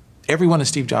know. Everyone in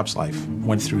Steve Jobs' life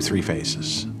went through 3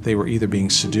 phases. They were either being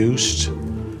seduced,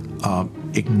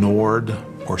 ignored,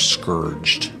 or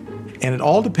scourged. And it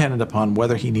all depended upon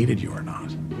whether he needed you or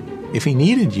not. If he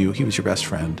needed you, he was your best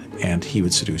friend, and he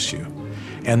would seduce you.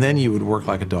 And then you would work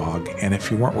like a dog, and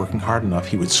if you weren't working hard enough,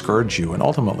 he would scourge you, and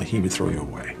ultimately he would throw you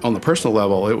away. On the personal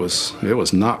level, it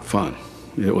was not fun.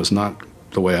 It was not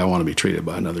the way I want to be treated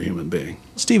by another human being.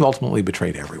 Steve ultimately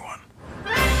betrayed everyone.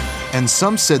 And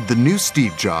some said the new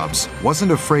Steve Jobs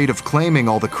wasn't afraid of claiming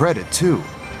all the credit, too.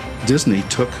 Disney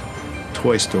took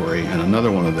Toy Story and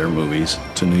another one of their movies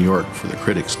to New York for the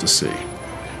critics to see.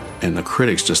 And the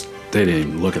critics they didn't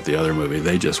even look at the other movie.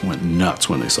 They just went nuts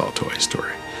when they saw Toy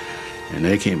Story. And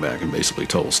they came back and basically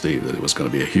told Steve that it was going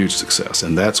to be a huge success.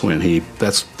 And that's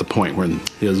the point when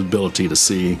his ability to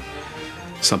see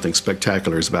something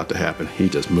spectacular is about to happen. He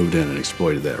just moved in and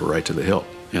exploited that right to the hilt.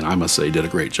 And I must say, he did a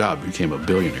great job. He became a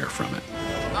billionaire from it.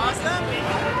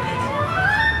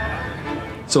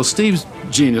 So Steve's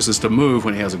genius is to move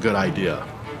when he has a good idea.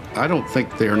 I don't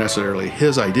think they are necessarily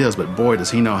his ideas, but boy, does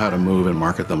he know how to move and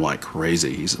market them like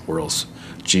crazy. He's the world's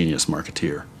genius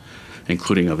marketeer,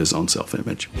 including of his own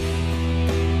self-image.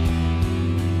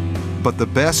 But the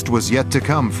best was yet to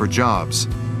come for Jobs.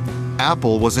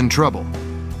 Apple was in trouble.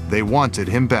 They wanted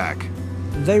him back.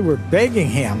 They were begging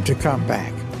him to come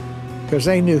back because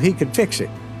they knew he could fix it.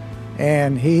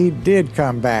 And he did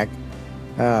come back,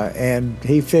 and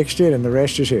he fixed it, and the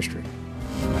rest is history.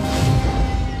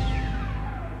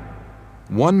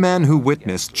 One man who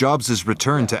witnessed Jobs'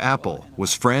 return to Apple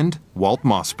was friend Walt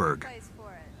Mossberg.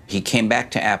 He came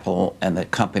back to Apple and the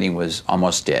company was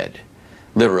almost dead.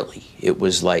 Literally, it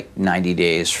was like 90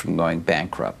 days from going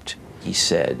bankrupt. He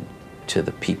said to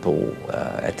the people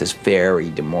at this very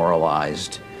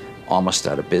demoralized, almost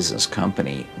out of business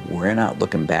company, we're not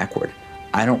looking backward.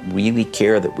 I don't really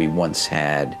care that we once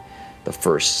had the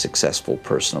first successful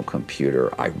personal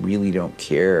computer. I really don't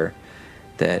care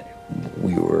that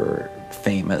we were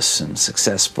famous and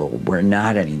successful. We're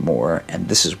not anymore, and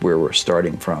this is where we're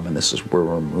starting from, and this is where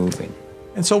we're moving.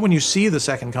 And so when you see the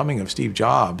second coming of Steve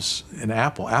Jobs in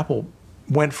Apple, Apple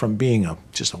went from being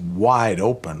just a wide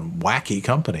open, wacky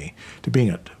company to being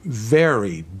a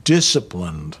very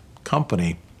disciplined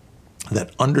company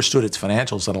that understood its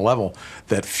financials at a level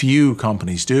that few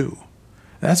companies do.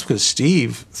 And that's because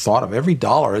Steve thought of every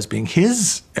dollar as being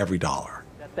his every dollar.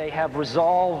 They have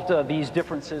resolved these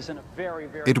differences in a very,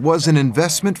 very... It was an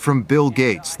investment from Bill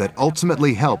Gates that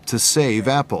ultimately helped to save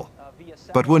Apple.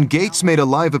 But when Gates made a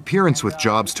live appearance with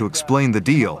Jobs to explain the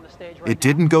deal, it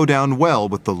didn't go down well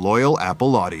with the loyal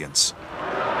Apple audience.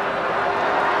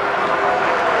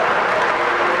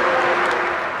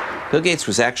 Bill Gates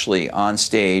was actually on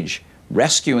stage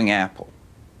rescuing Apple.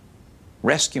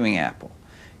 Rescuing Apple.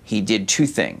 He did two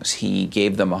things. He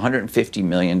gave them $150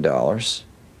 million,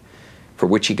 for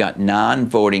which he got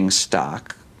non-voting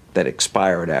stock that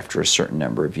expired after a certain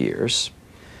number of years.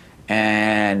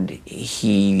 And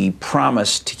he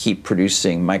promised to keep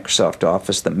producing Microsoft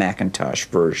Office, the Macintosh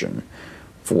version,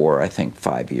 for, I think,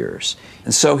 5 years.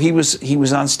 And so he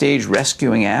was on stage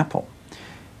rescuing Apple.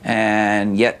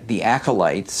 And yet the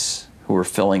acolytes who were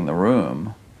filling the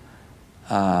room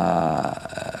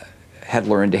had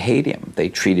learned to hate him. They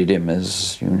treated him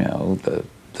as, you know,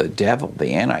 the devil,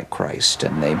 the Antichrist,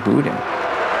 and they booed him.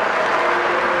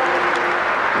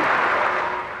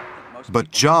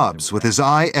 But Jobs, with his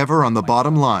eye ever on the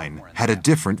bottom line, had a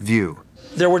different view.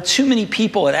 There were too many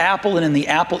people at Apple and in the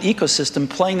Apple ecosystem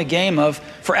playing the game of,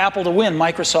 for Apple to win,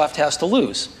 Microsoft has to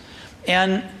lose.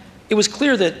 And it was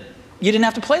clear that you didn't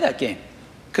have to play that game,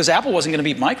 because Apple wasn't going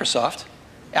to beat Microsoft.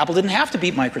 Apple didn't have to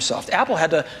beat Microsoft. Apple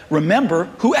had to remember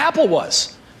who Apple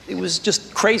was. It was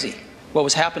just crazy what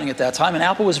was happening at that time, and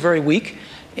Apple was very weak.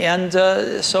 And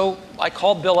so I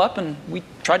called Bill up, and we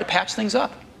tried to patch things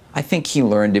up. I think he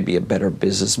learned to be a better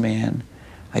businessman.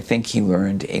 I think he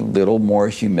learned a little more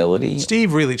humility.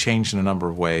 Steve really changed in a number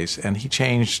of ways, and he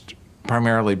changed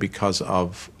primarily because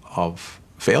of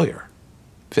failure.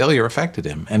 Failure affected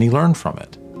him, and he learned from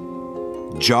it.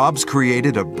 Jobs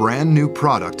created a brand new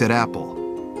product at Apple,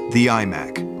 the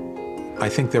iMac. I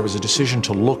think there was a decision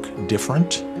to look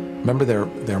different. Remember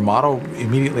their motto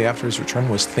immediately after his return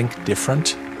was "Think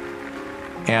different."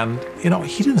 And, you know,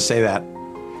 he didn't say that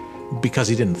because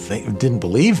he didn't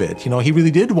believe it. You know, he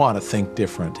really did want to think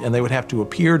different, and they would have to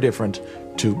appear different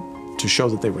to show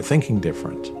that they were thinking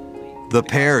different. The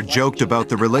pair joked about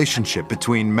the relationship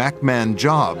between Mac man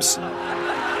Jobs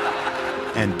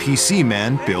and PC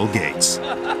man Bill Gates.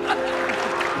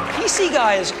 PC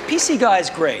guy is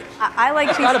great. I like.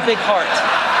 He's got a big heart.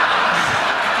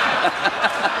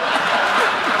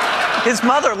 His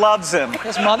mother loves him.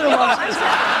 His mother loves him.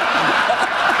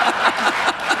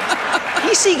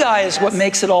 PC guy is what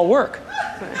makes it all work,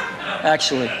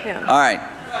 actually. Yeah. All right.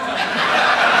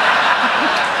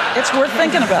 It's worth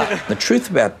thinking about. The truth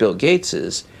about Bill Gates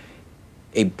is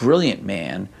a brilliant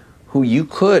man who you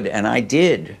could, and I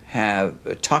did,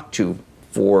 have talked to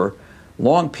for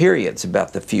long periods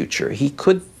about the future. He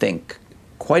could think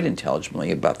quite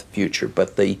intelligently about the future,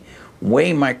 but the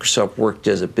way Microsoft worked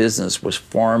as a business was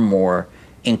far more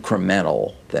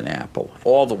incremental than Apple.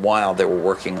 All the while they were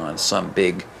working on some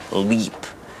big leap,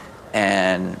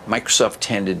 and Microsoft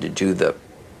tended to do the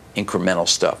incremental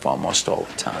stuff almost all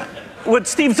the time. What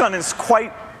Steve's done is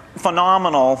quite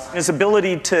phenomenal. His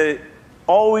ability to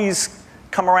always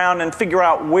come around and figure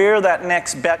out where that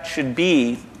next bet should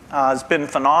be has been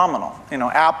phenomenal. You know,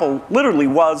 Apple literally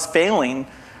was failing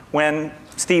when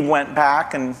Steve went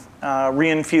back and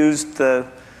reinfused the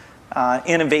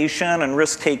innovation and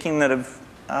risk-taking that have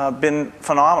been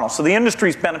phenomenal. So the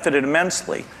industry's benefited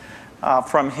immensely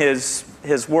from his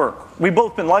work. We've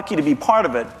both been lucky to be part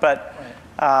of it, but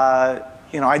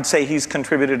you know, I'd say he's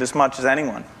contributed as much as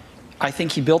anyone. I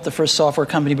think he built the first software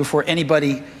company before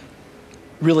anybody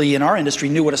really in our industry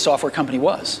knew what a software company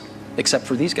was, except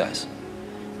for these guys.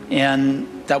 And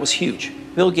that was huge.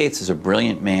 Bill Gates is a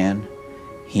brilliant man.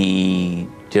 He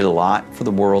did a lot for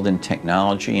the world in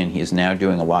technology, and he is now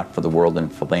doing a lot for the world in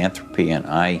philanthropy, and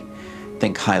I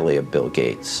think highly of Bill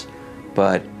Gates.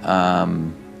 But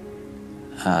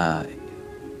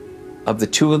of the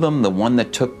two of them, the one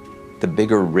that took the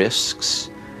bigger risks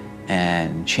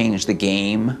and changed the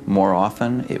game more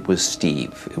often, it was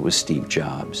Steve. It was Steve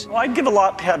Jobs. Well, I'd give a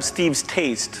lot to have Steve's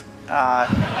taste.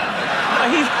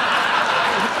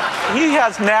 He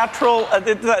has natural,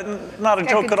 not a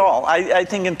joke at all. I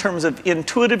think in terms of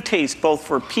intuitive taste, both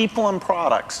for people and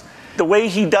products, the way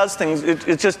he does things,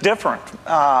 it's just different.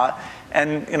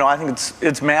 And you know, I think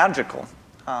it's magical.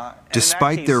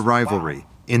 Despite their rivalry,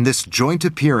 in this joint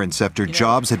appearance after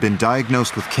Jobs had been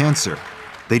diagnosed with cancer,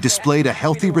 they displayed a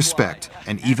healthy respect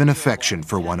and even affection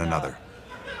for one another.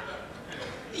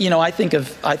 You know, I think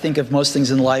of most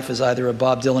things in life as either a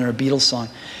Bob Dylan or a Beatles song.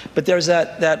 But there's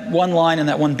that one line in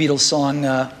that one Beatles song,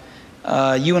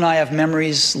 you and I have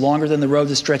memories longer than the road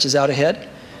that stretches out ahead.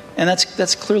 And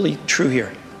that's clearly true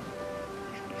here.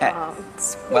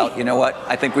 Well, you know what?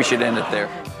 I think we should end it there.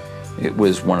 It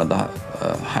was one of the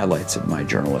highlights of my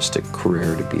journalistic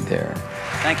career to be there.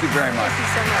 Thank you very much. Thank you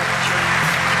so much.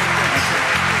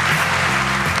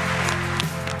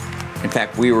 In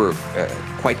fact, we were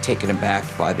quite taken aback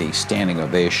by the standing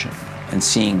ovation and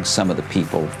seeing some of the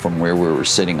people from where we were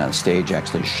sitting on stage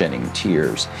actually shedding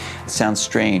tears. It sounds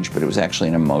strange, but it was actually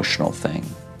an emotional thing.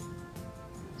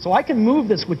 So I can move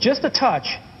this with just a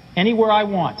touch anywhere I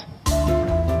want.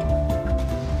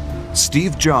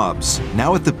 Steve Jobs,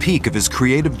 now at the peak of his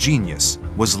creative genius,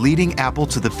 was leading Apple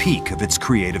to the peak of its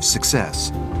creative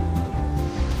success.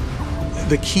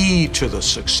 The key to the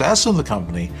success of the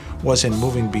company was in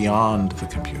moving beyond the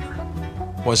computer,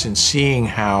 was in seeing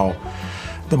how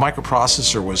the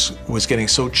microprocessor was getting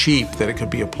so cheap that it could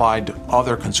be applied to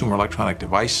other consumer electronic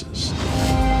devices.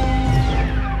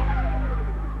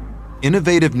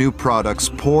 Innovative new products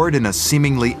poured in a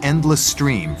seemingly endless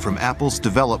stream from Apple's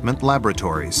development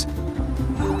laboratories,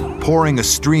 pouring a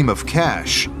stream of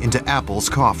cash into Apple's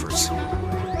coffers.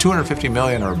 250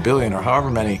 million or a billion or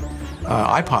however many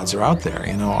iPods are out there,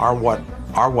 you know, are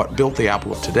what built the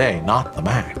Apple of today, not the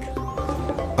Mac.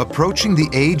 Approaching the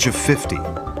age of 50,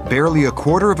 barely a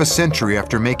quarter of a century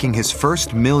after making his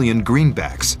first million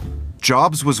greenbacks,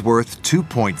 Jobs was worth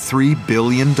 $2.3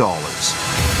 billion.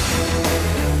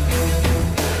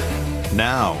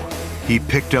 Now, he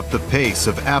picked up the pace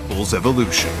of Apple's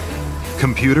evolution.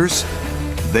 Computers,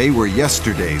 they were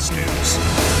yesterday's news.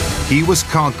 He was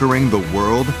conquering the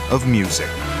world of music.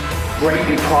 Great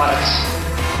new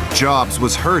products. Jobs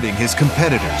was hurting his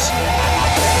competitors.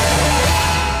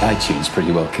 iTunes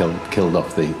pretty well killed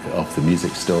off the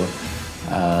music store,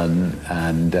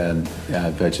 and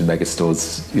Virgin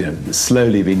Megastores, you know,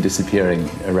 slowly been disappearing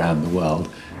around the world.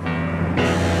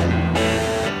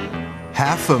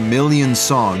 500,000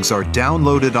 songs are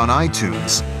downloaded on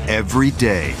iTunes every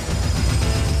day.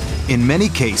 In many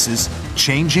cases,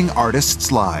 changing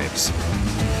artists' lives.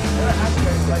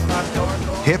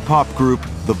 Hip-hop group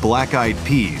The Black Eyed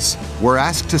Peas were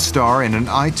asked to star in an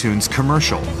iTunes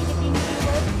commercial.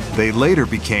 They later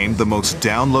became the most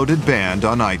downloaded band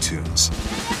on iTunes.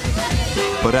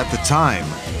 But at the time,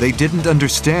 they didn't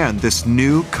understand this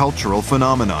new cultural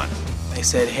phenomenon. They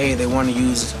said, hey, they want to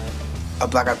use a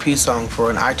Black Eyed Peas song for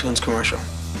an iTunes commercial.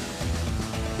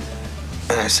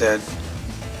 And I said,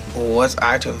 well, what's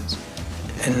iTunes?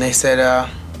 And they said,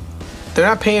 they're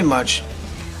not paying much,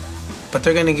 but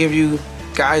they're gonna give you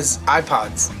guys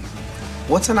iPods.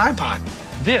 What's an iPod?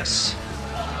 This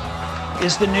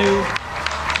is the new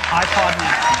iPod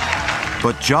Nano.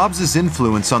 But Jobs'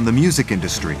 influence on the music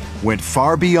industry went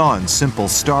far beyond simple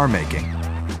star making.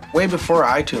 Way before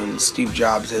iTunes, Steve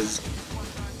Jobs has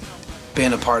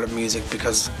been a part of music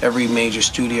because every major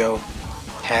studio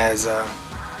has a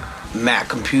Mac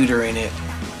computer in it.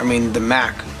 I mean, the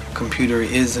Mac computer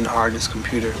is an artist's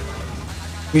computer.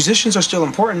 Musicians are still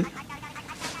important,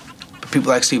 but people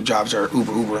like Steve Jobs are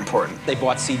uber important. They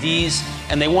bought CDs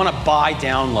and they want to buy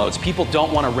downloads. People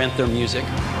don't want to rent their music.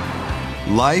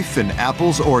 Life in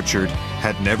Apple's orchard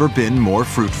had never been more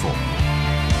fruitful.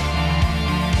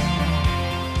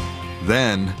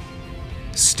 Then,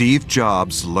 Steve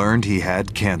Jobs learned he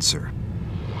had cancer.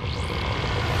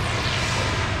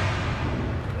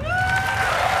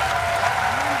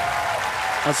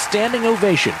 A standing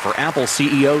ovation for Apple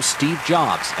CEO Steve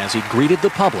Jobs as he greeted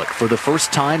the public for the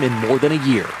first time in more than a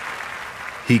year.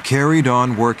 He carried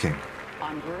on working,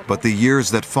 but the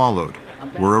years that followed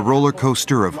were a roller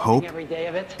coaster of hope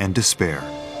and despair.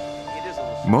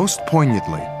 Most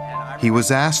poignantly, he was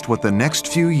asked what the next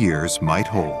few years might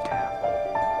hold.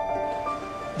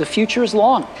 The future is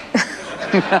long.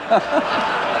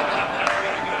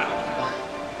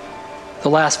 The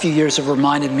last few years have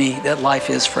reminded me that life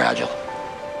is fragile.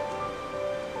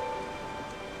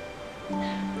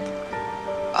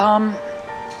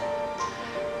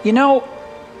 You know...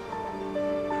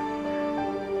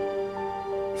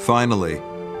 Finally,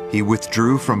 he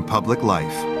withdrew from public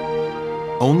life.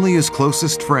 Only his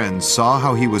closest friends saw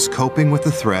how he was coping with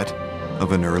the threat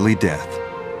of an early death.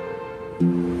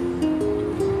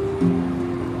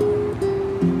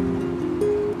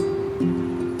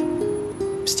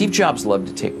 Steve Jobs loved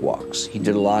to take walks. He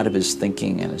did a lot of his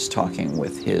thinking and his talking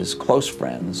with his close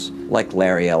friends, like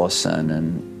Larry Ellison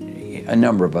and a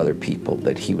number of other people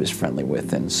that he was friendly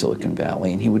with in Silicon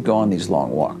Valley. And he would go on these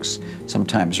long walks,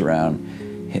 sometimes around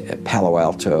Palo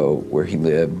Alto, where he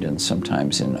lived, and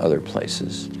sometimes in other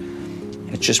places.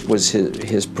 It just was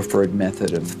his preferred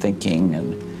method of thinking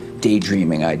and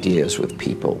daydreaming ideas with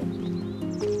people.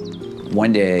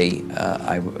 One day,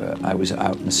 I was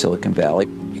out in Silicon Valley.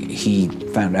 He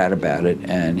found out about it,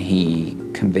 and he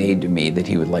conveyed to me that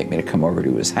he would like me to come over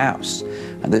to his house.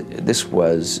 And this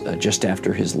was just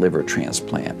after his liver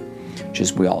transplant, which,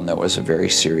 as we all know, is a very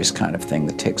serious kind of thing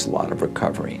that takes a lot of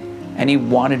recovery. And he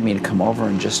wanted me to come over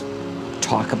and just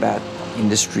talk about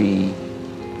industry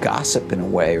gossip in a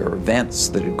way, or events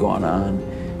that had gone on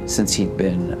since he'd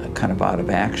been kind of out of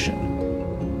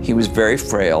action. He was very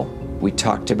frail. We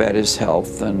talked about his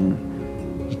health,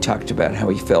 and he talked about how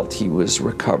he felt he was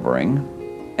recovering.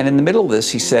 And in the middle of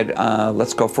this, he said,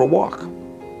 let's go for a walk.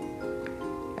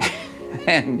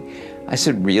 And I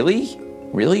said, really?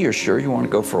 Really, you're sure you want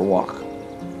to go for a walk?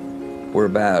 We're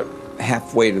about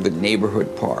halfway to the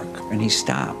neighborhood park, and he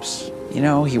stops. You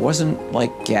know, he wasn't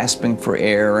like gasping for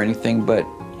air or anything, but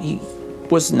he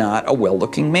was not a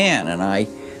well-looking man. And I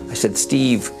said,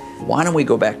 Steve, why don't we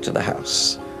go back to the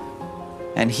house?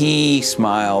 And he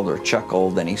smiled or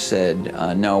chuckled, and he said,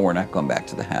 no, we're not going back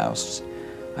to the house.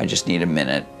 I just need a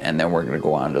minute, and then we're going to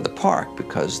go on to the park,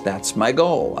 because that's my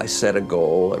goal. I set a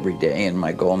goal every day, and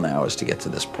my goal now is to get to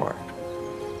this park.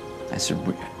 I said,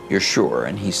 you're sure?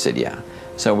 And he said, yeah.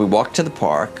 So we walked to the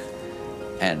park,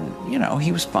 and, you know,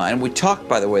 he was fine. We talked,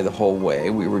 by the way, the whole way.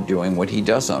 We were doing what he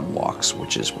does on walks,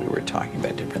 which is we were talking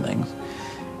about different things.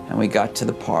 And we got to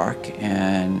the park,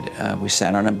 and we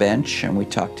sat on a bench, and we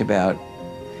talked about,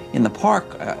 in the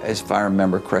park, as if I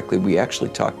remember correctly, we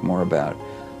actually talked more about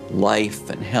life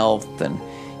and health. And,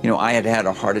 you know, I had had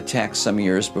a heart attack some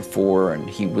years before, and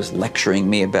he was lecturing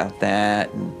me about that.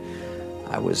 And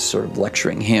I was sort of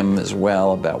lecturing him as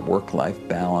well about work-life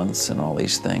balance and all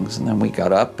these things. And then we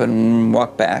got up and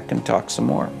walked back and talked some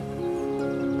more.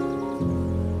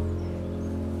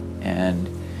 And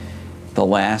the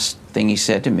last thing he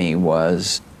said to me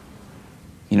was,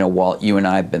 you know, Walt, you and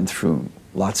I have been through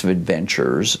lots of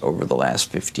adventures over the last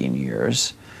 15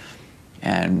 years,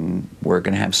 and we're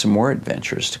going to have some more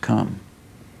adventures to come.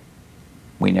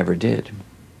 We never did.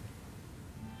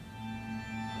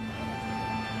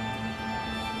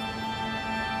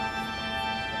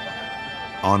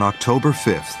 On October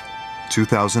 5th,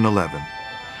 2011,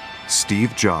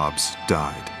 Steve Jobs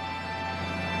died.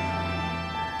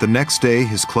 The next day,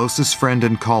 his closest friend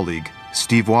and colleague,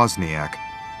 Steve Wozniak,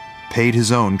 paid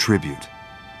his own tribute.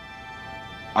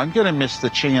 I'm going to miss the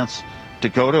chance to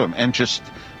go to him and just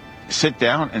sit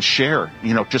down and share,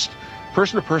 you know, just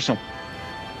person to person,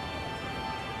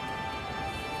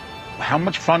 how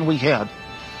much fun we had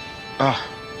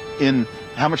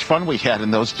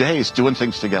in those days doing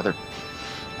things together.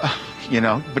 You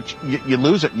know, but you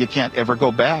lose it. You can't ever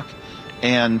go back,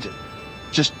 and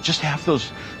just have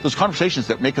those conversations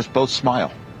that make us both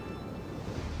smile.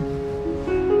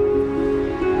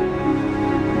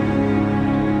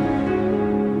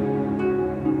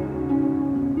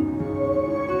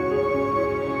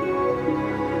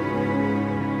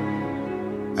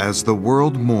 As the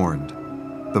world mourned,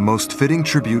 the most fitting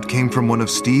tribute came from one of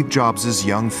Steve Jobs'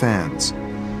 young fans.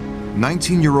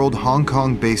 19-year-old Hong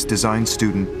Kong-based design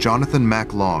student Jonathan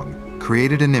Mac Long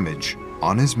created an image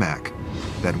on his Mac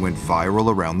that went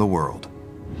viral around the world.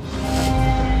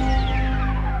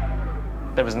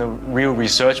 There was no real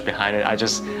research behind it. I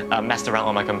just messed around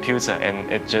on my computer and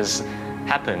it just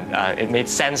happened. It made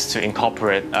sense to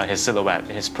incorporate his silhouette,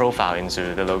 his profile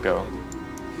into the logo.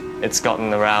 It's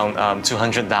gotten around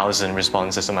 200,000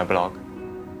 responses on my blog.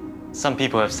 Some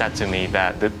people have said to me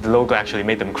that the logo actually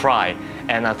made them cry,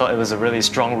 and I thought it was a really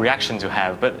strong reaction to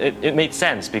have, but it made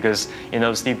sense because, you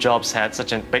know, Steve Jobs had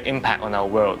such a big impact on our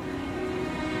world.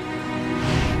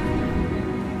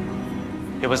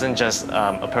 He wasn't just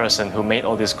a person who made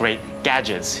all these great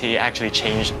gadgets. He actually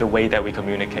changed the way that we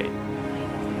communicate.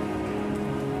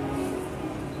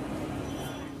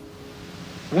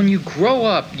 When you grow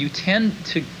up, you tend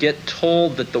to get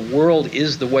told that the world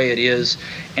is the way it is,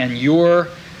 and your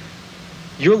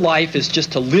life is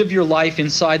just to live your life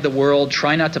inside the world,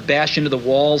 try not to bash into the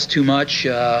walls too much,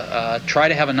 try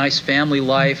to have a nice family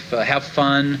life, have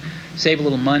fun, save a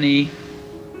little money.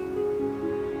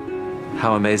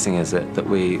 How amazing is it that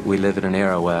we live in an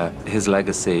era where his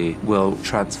legacy will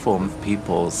transform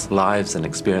people's lives and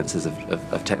experiences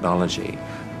of technology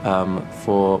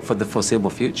for the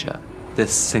foreseeable future.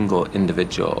 This single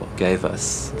individual gave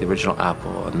us the original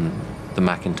Apple and the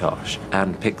Macintosh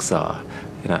and Pixar,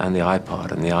 you know, and the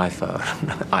iPod and the iPhone,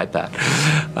 iPad.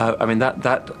 I mean,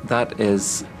 that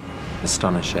is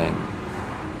astonishing.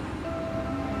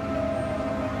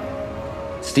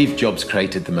 Steve Jobs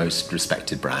created the most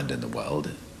respected brand in the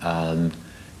world, and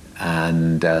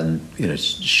you know,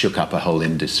 shook up a whole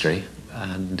industry,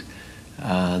 and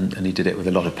he did it with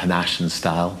a lot of panache and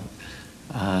style,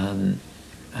 and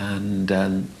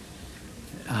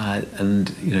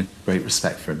you know, great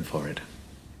respect for him for it.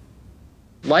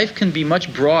 Life can be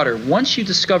much broader once you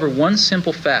discover one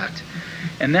simple fact,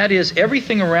 and that is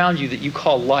everything around you that you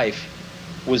call life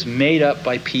was made up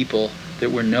by people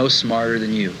that were no smarter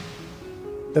than you.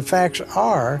 The facts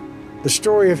are the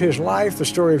story of his life, the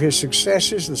story of his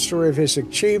successes, the story of his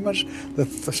achievements, the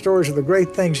stories of the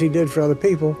great things he did for other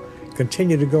people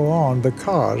continue to go on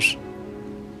because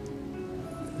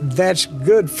that's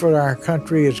good for our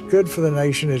country, it's good for the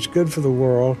nation, it's good for the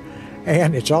world,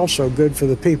 and it's also good for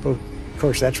the people. Of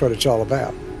course, that's what it's all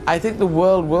about. I think the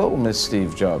world will miss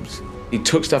Steve Jobs. He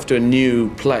took stuff to a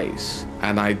new place,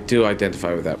 and I do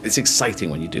identify with that. It's exciting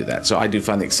when you do that, so I do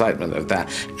find the excitement of that.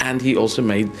 And he also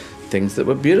made things that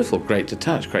were beautiful, great to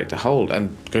touch, great to hold,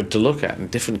 and good to look at,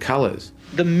 and different colors.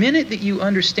 The minute that you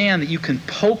understand that you can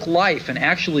poke life and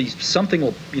actually something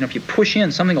will, you know, if you push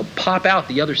in, something will pop out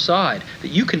the other side, that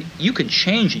you can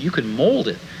change it, you can mold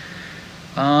it,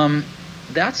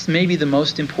 that's maybe the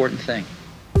most important thing.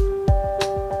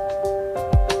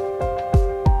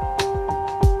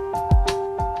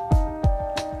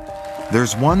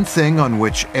 There's one thing on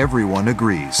which everyone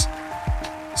agrees.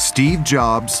 Steve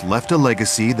Jobs left a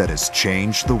legacy that has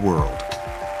changed the world.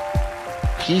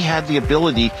 He had the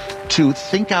ability to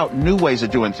think out new ways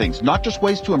of doing things, not just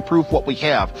ways to improve what we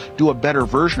have, do a better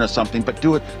version of something, but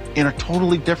do it in a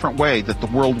totally different way that the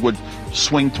world would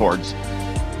swing towards.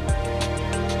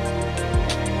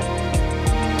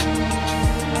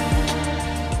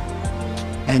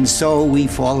 And so we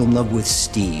fall in love with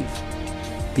Steve,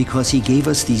 because he gave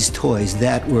us these toys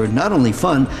that were not only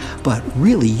fun, but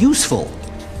really useful.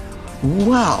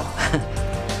 Wow.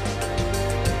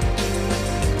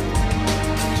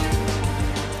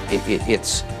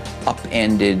 It's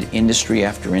upended industry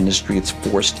after industry. It's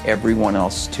forced everyone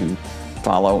else to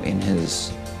follow in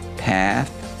his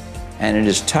path, and it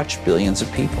has touched billions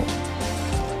of people.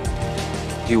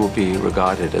 He will be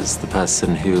regarded as the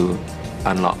person who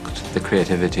unlocked the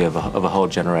creativity of a whole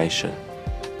generation.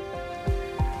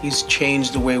 He's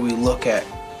changed the way we look at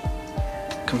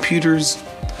computers,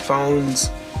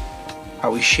 phones,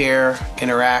 how we share,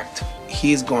 interact.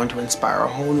 He's going to inspire a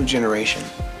whole new generation.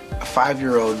 A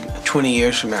 5-year-old 20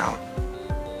 years from now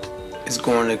is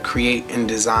going to create and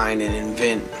design and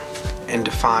invent and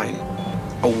define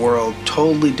a world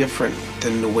totally different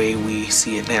than the way we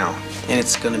see it now. And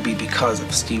it's going to be because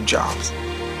of Steve Jobs.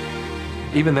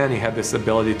 Even then, he had this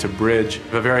ability to bridge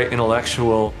a very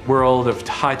intellectual world of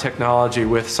high technology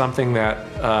with something that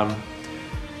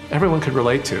everyone could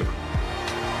relate to.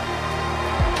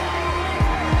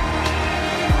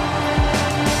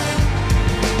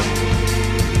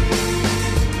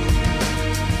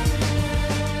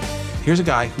 Here's a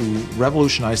guy who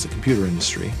revolutionized the computer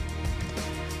industry,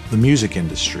 the music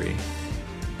industry,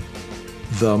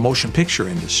 the motion picture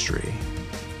industry,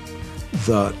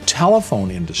 the telephone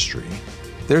industry.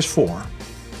 There's 4.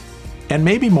 And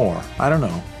maybe more, I don't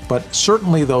know, but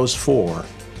certainly those four.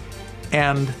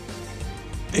 And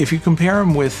if you compare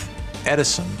them with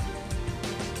Edison,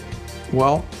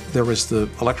 well, there was the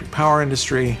electric power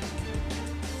industry,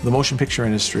 the motion picture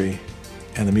industry,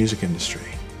 and the music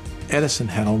industry. Edison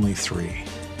had only 3.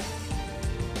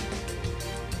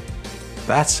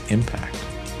 That's impact.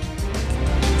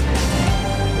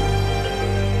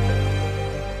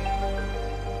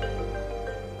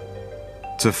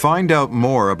 To find out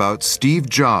more about Steve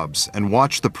Jobs and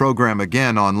watch the program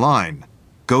again online,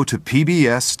 go to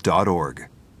pbs.org.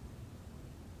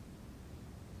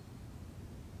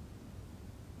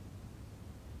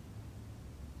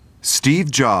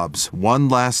 Steve Jobs' One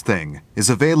Last Thing is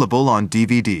available on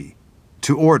DVD.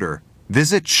 To order,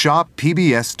 visit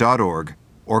shoppbs.org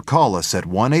or call us at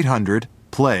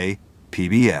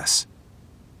 1-800-PLAY-PBS.